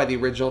approved by the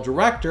original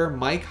director,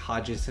 Mike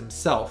Hodges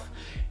himself.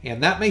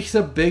 And that makes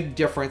a big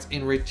difference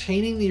in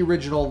retaining the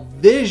original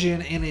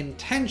vision and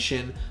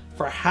intention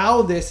for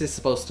how this is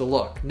supposed to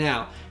look.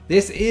 Now,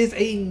 this is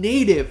a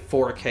native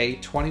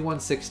 4K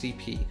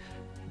 2160p.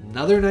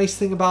 Another nice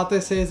thing about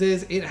this is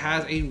it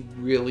has a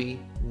really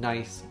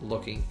nice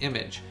looking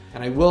image.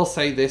 And I will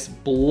say this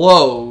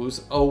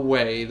blows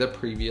away the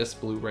previous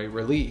Blu Ray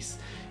release.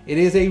 It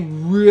is a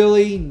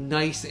really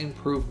nice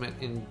improvement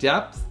in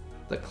depth,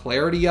 the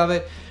clarity of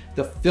it.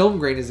 The film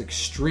grain is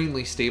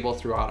extremely stable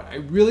throughout it. I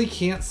really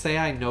can't say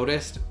I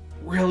noticed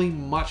really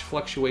much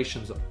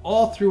fluctuations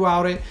all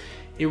throughout it.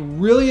 It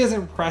really is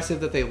impressive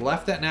that they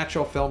left that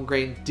natural film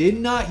grain, did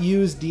not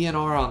use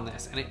DNR on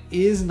this, and it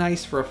is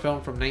nice for a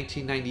film from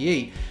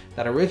 1998.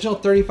 That original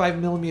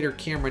 35mm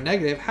camera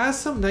negative has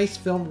some nice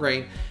film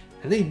grain,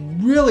 and they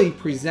really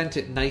present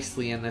it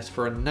nicely in this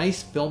for a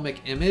nice filmic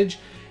image.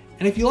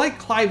 And if you like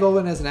Clive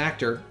Owen as an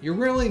actor, you're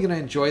really going to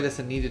enjoy this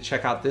and need to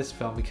check out this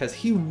film because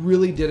he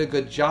really did a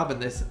good job in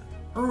this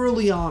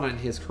early on in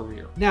his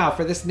career. Now,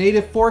 for this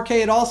native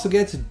 4K, it also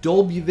gets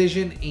Dolby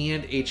Vision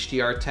and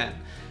HDR10.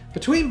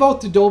 Between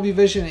both the Dolby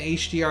Vision and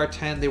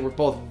HDR10, they were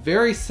both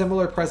very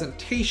similar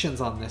presentations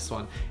on this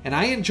one, and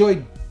I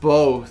enjoyed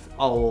both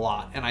a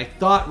lot. And I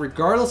thought,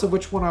 regardless of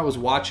which one I was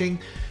watching,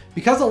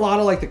 because a lot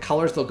of like the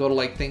colors, they'll go to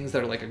like things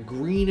that are like a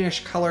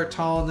greenish color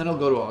tone, then it'll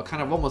go to a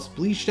kind of almost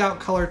bleached out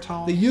color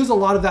tone. They use a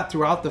lot of that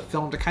throughout the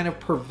film to kind of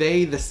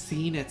purvey the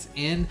scene it's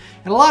in,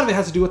 and a lot of it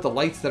has to do with the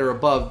lights that are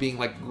above being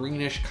like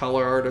greenish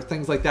colored or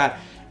things like that.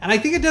 And I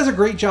think it does a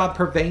great job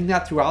purveying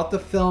that throughout the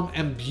film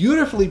and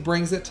beautifully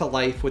brings it to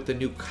life with the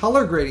new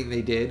color grading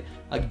they did.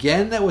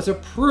 Again, that was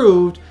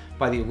approved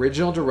by the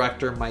original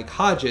director, Mike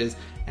Hodges,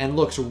 and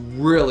looks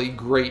really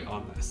great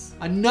on this.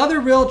 Another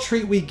real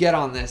treat we get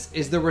on this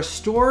is the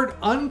restored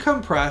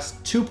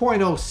uncompressed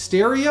 2.0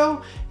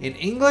 stereo in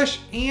English,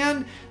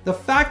 and the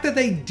fact that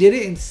they did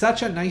it in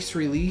such a nice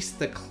release,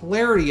 the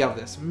clarity of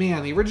this.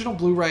 Man, the original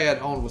Blu Ray I'd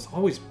owned was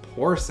always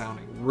poor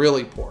sounding,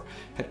 really poor.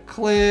 Had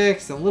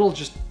clicks and little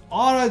just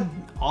odd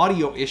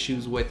audio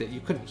issues with it. You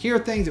couldn't hear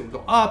things, it would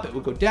go up, it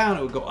would go down,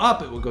 it would go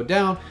up, it would go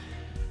down.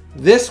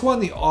 This one,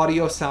 the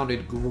audio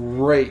sounded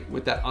great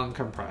with that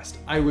uncompressed.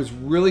 I was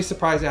really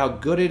surprised at how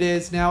good it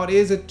is. Now, it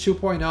is a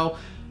 2.0,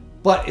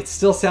 but it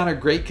still sounded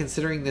great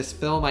considering this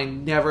film I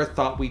never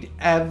thought we'd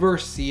ever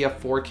see a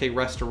 4K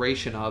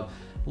restoration of,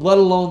 let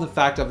alone the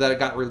fact of that it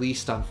got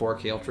released on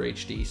 4K Ultra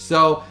HD.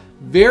 So,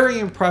 very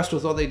impressed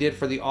with what they did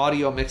for the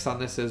audio mix on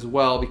this as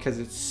well, because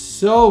it's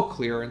so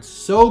clear and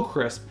so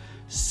crisp,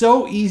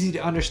 so easy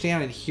to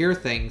understand and hear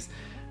things,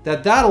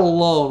 that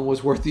alone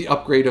was worth the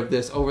upgrade of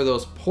this over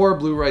those poor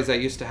Blu-rays I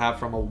used to have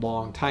from a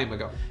long time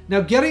ago. Now,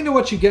 getting to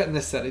what you get in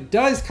this set, it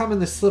does come in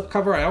the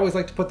slipcover. I always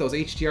like to put those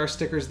HDR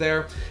stickers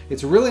there.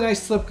 It's a really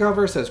nice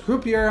slipcover, says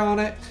Croupier on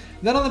it.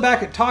 Then on the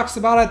back it talks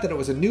about it, that it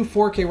was a new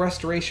 4K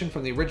restoration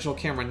from the original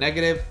camera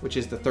negative, which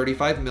is the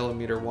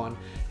 35mm one.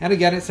 And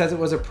again, it says it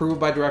was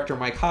approved by director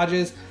Mike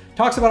Hodges.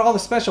 Talks about all the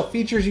special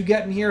features you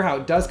get in here, how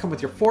it does come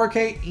with your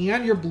 4K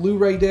and your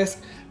Blu-ray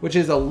disc, which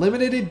is a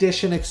limited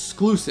edition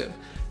exclusive.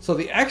 So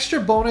the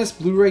extra bonus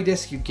Blu-ray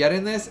disc you get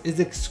in this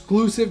is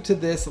exclusive to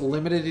this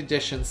limited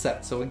edition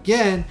set. So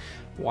again,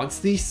 once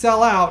these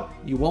sell out,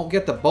 you won't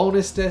get the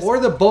bonus disc or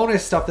the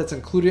bonus stuff that's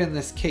included in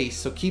this case.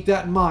 So keep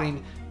that in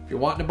mind. If you're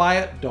wanting to buy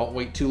it, don't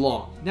wait too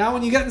long. Now,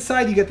 when you get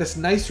inside, you get this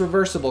nice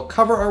reversible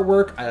cover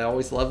artwork. I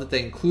always love that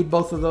they include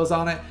both of those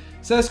on it.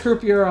 It says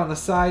Croupier on the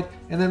side,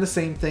 and then the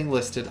same thing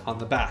listed on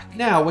the back.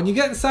 Now, when you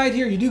get inside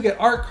here, you do get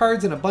art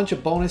cards and a bunch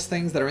of bonus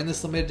things that are in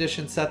this limited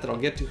edition set that I'll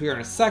get to here in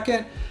a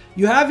second.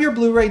 You have your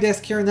Blu-ray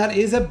disc here, and that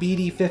is a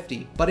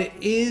BD50, but it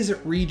is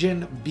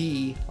Region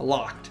B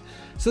locked.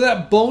 So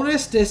that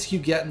bonus disc you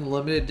get in the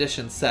limited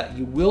edition set,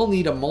 you will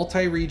need a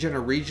multi-region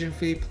or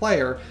region-free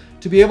player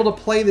to be able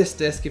to play this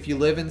disc if you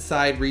live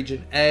inside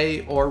Region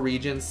A or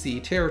Region C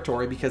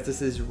territory, because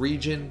this is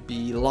Region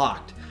B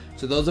locked.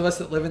 So those of us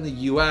that live in the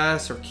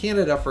US or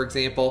Canada, for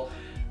example,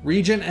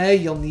 Region A,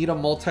 you'll need a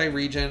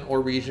multi-region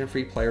or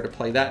region-free player to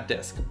play that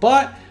disc.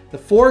 But the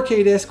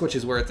 4K disc, which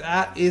is where it's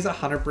at, is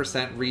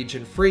 100%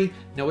 region-free.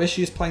 No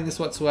issues playing this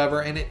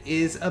whatsoever, and it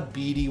is a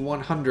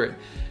BD100.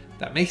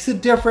 That makes a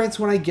difference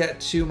when I get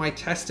to my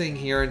testing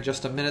here in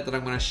just a minute that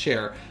I'm going to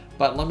share.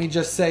 But let me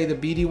just say the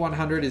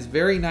BD100 is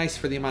very nice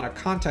for the amount of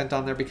content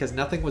on there because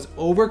nothing was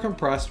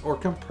over-compressed or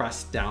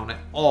compressed down at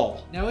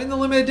all. Now, in the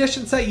limited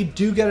edition set, you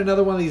do get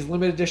another one of these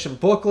limited edition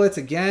booklets.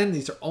 Again,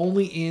 these are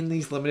only in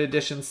these limited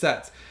edition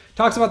sets.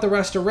 Talks about the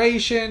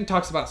restoration,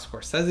 talks about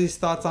Scorsese's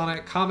thoughts on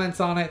it, comments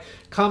on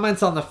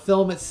the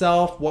film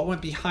itself, what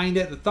went behind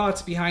it, the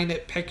thoughts behind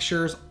it,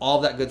 pictures,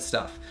 all that good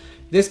stuff.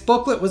 This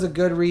booklet was a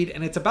good read,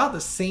 and it's about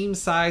the same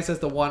size as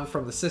the one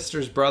from the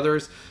Sisters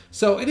Brothers.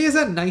 So it is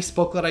a nice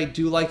booklet. I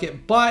do like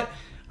it, but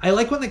I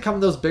like when they come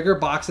in those bigger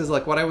boxes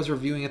like what I was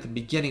reviewing at the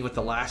beginning with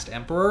The Last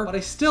Emperor. But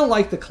I still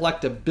like the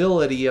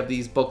collectability of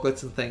these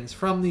booklets and things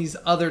from these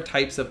other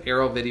types of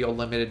Arrow Video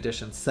limited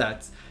edition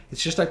sets.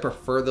 It's just I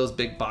prefer those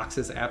big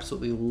boxes. I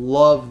absolutely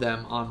love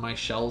them on my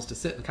shelves to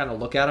sit and kind of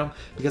look at them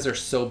because they're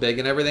so big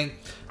and everything.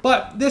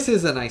 But this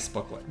is a nice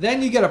booklet.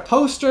 Then you get a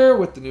poster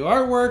with the new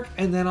artwork,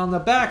 and then on the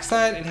back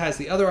side it has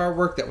the other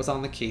artwork that was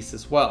on the case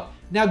as well.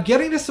 Now,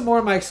 getting to some more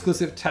of my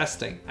exclusive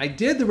testing, I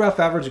did the rough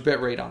average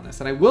bitrate on this,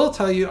 and I will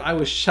tell you I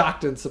was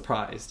shocked and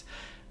surprised.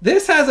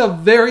 This has a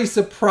very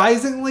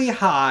surprisingly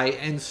high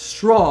and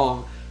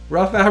strong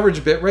rough average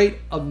bitrate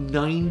of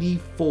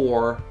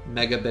 94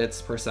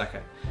 megabits per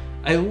second.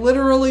 I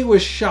literally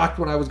was shocked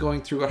when I was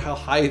going through how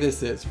high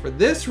this is. For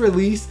this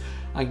release,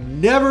 I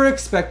never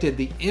expected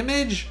the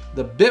image,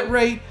 the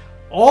bitrate,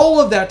 all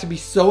of that to be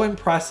so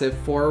impressive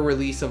for a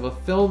release of a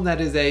film that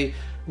is a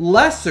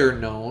lesser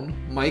known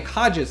Mike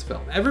Hodges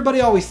film.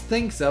 Everybody always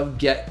thinks of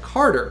Get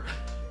Carter.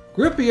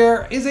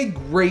 Croupier is a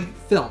great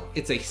film.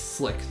 It's a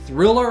slick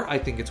thriller. I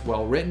think it's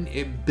well written.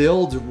 It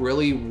builds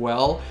really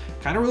well.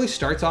 Kind of really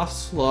starts off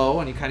slow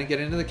and you kind of get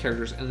into the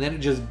characters and then it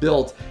just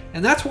builds.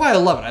 And that's why I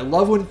love it. I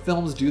love when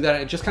films do that.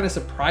 It just kind of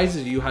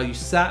surprises you how you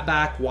sat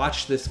back,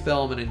 watched this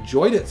film and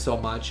enjoyed it so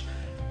much.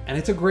 And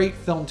it's a great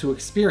film to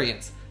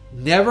experience.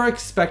 Never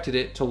expected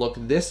it to look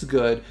this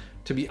good,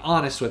 to be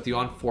honest with you,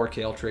 on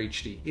 4K Ultra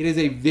HD. It is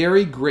a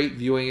very great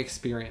viewing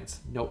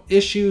experience. No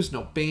issues,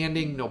 no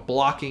banding, no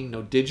blocking,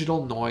 no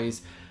digital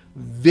noise.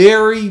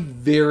 Very,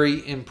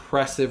 very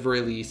impressive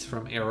release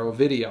from Arrow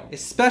Video,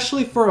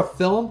 especially for a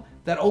film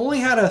that only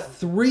had a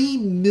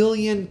 £3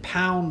 million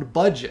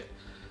budget.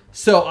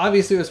 So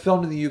obviously it was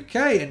filmed in the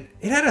UK and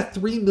it had a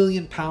 £3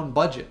 million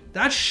budget.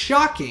 That's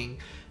shocking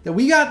that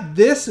we got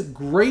this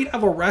great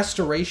of a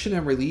restoration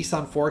and release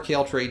on 4K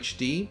Ultra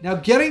HD. Now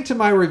getting to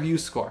my review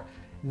score.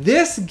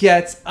 This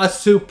gets a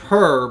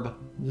superb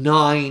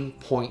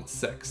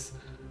 9.6.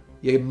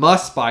 You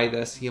must buy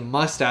this. You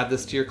must add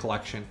this to your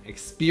collection.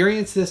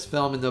 Experience this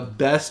film in the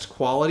best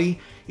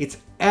quality it's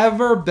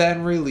ever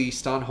been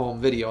released on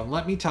home video. And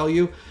let me tell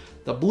you,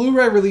 the Blu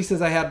Ray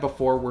releases I had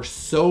before were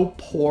so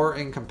poor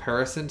in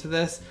comparison to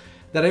this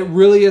that it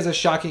really is a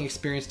shocking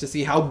experience to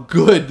see how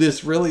good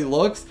this really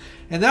looks.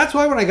 And that's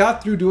why when I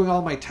got through doing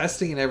all my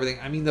testing and everything,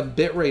 I mean, the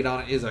bitrate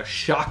on it is a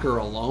shocker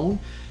alone.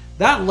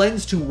 That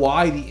lends to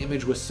why the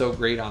image was so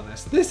great on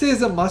this. This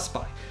is a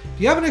must-buy.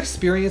 If you haven't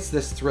experienced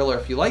this thriller,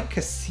 if you like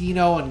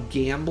casino and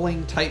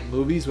gambling type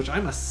movies, which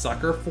I'm a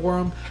sucker for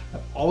them,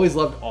 I've always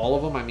loved all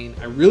of them. I mean,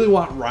 I really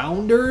want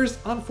Rounders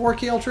on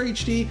 4K Ultra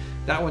HD.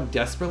 That one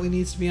desperately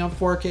needs to be on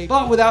 4K.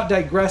 But without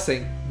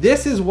digressing,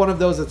 this is one of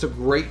those that's a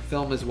great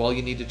film as well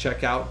you need to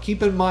check out.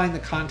 Keep in mind the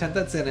content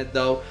that's in it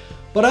though.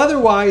 But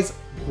otherwise,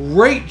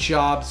 great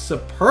job,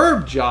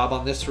 superb job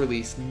on this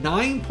release.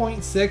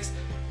 9.6.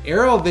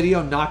 Arrow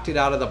Video knocked it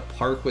out of the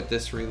park with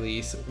this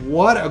release.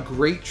 What a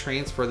great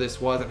transfer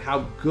this was and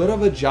how good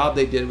of a job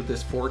they did with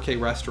this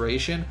 4K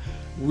restoration.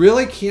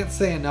 Really can't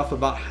say enough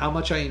about how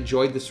much I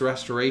enjoyed this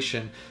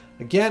restoration.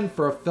 Again,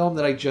 for a film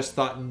that I just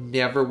thought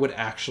never would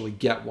actually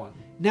get one.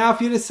 Now,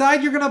 if you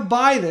decide you're gonna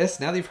buy this,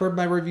 now that you've heard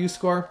my review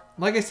score,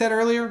 like I said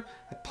earlier,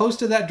 I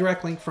posted that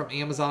direct link from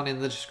Amazon in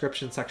the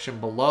description section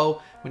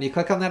below. When you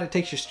click on that, it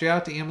takes you straight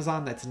out to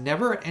Amazon. That's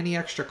never at any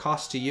extra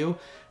cost to you.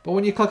 But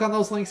when you click on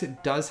those links,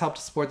 it does help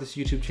to support this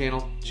YouTube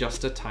channel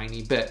just a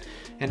tiny bit.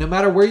 And no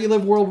matter where you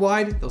live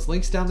worldwide, those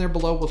links down there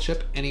below will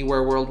ship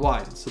anywhere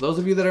worldwide. So those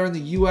of you that are in the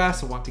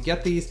US and want to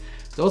get these,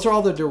 those are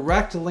all the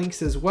direct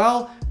links as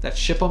well that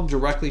ship them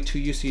directly to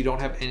you so you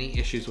don't have any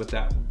issues with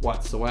that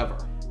whatsoever.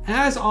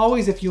 As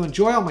always, if you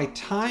enjoy all my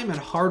time and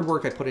hard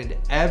work I put into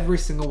every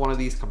single one of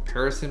these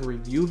comparison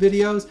review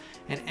videos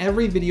and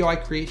every video I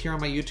create here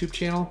on my YouTube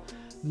channel,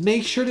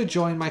 make sure to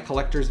join my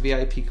Collectors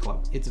VIP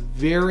Club. It's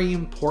very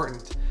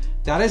important.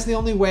 That is the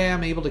only way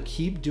I'm able to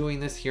keep doing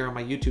this here on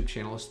my YouTube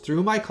channel is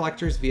through my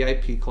Collectors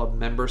VIP Club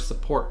member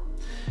support.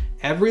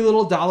 Every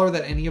little dollar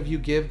that any of you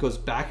give goes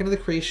back into the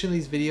creation of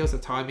these videos.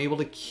 That's how I'm able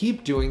to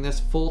keep doing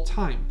this full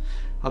time.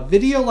 A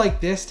video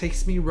like this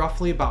takes me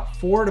roughly about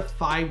 4 to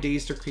 5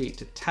 days to create,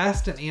 to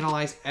test and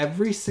analyze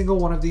every single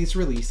one of these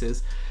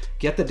releases,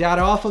 get the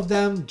data off of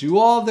them, do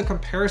all of the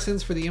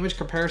comparisons for the image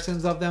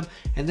comparisons of them,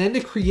 and then to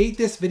create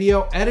this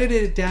video, edit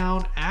it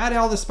down, add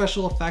all the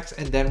special effects,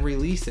 and then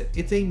release it.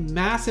 It's a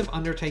massive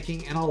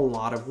undertaking and a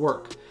lot of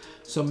work.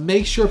 So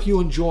make sure if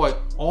you enjoy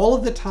all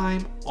of the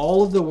time,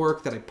 all of the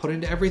work that I put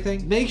into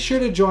everything, make sure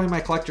to join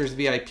my Collectors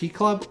VIP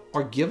Club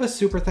or give a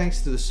super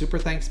thanks to the super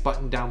thanks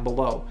button down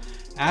below.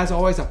 As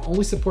always, I'm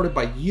only supported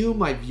by you,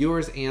 my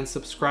viewers and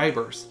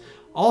subscribers.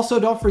 Also,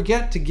 don't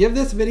forget to give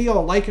this video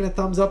a like and a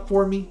thumbs up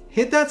for me.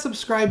 Hit that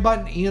subscribe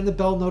button and the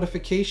bell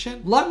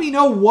notification. Let me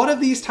know what of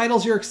these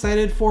titles you're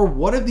excited for,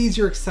 what of these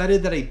you're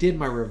excited that I did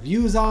my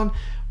reviews on,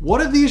 what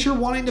of these you're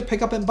wanting to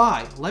pick up and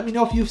buy. Let me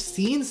know if you've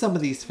seen some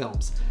of these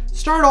films.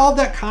 Start all of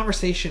that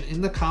conversation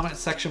in the comment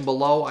section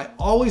below. I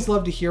always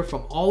love to hear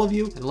from all of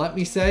you. And let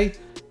me say,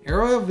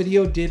 Arrow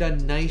Video did a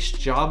nice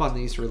job on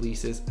these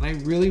releases, and I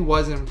really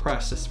was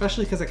impressed,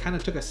 especially because I kind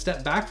of took a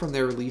step back from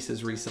their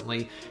releases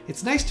recently.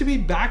 It's nice to be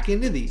back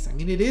into these. I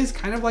mean, it is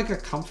kind of like a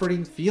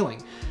comforting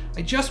feeling.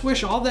 I just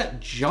wish all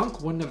that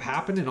junk wouldn't have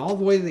happened and all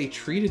the way they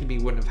treated me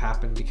wouldn't have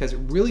happened, because it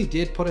really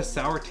did put a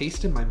sour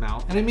taste in my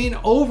mouth. And I mean,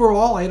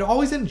 overall, I had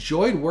always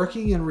enjoyed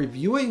working and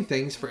reviewing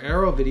things for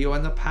Arrow Video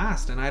in the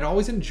past, and I'd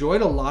always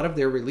enjoyed a lot of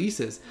their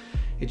releases.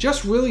 It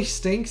just really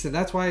stinks, and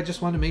that's why I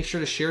just want to make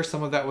sure to share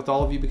some of that with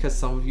all of you, because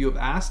some of you have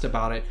asked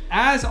about it.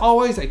 As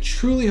always, I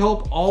truly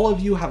hope all of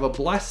you have a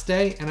blessed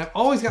day, and I've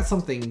always got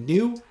something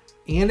new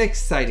and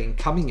exciting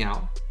coming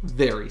out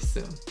very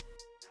soon.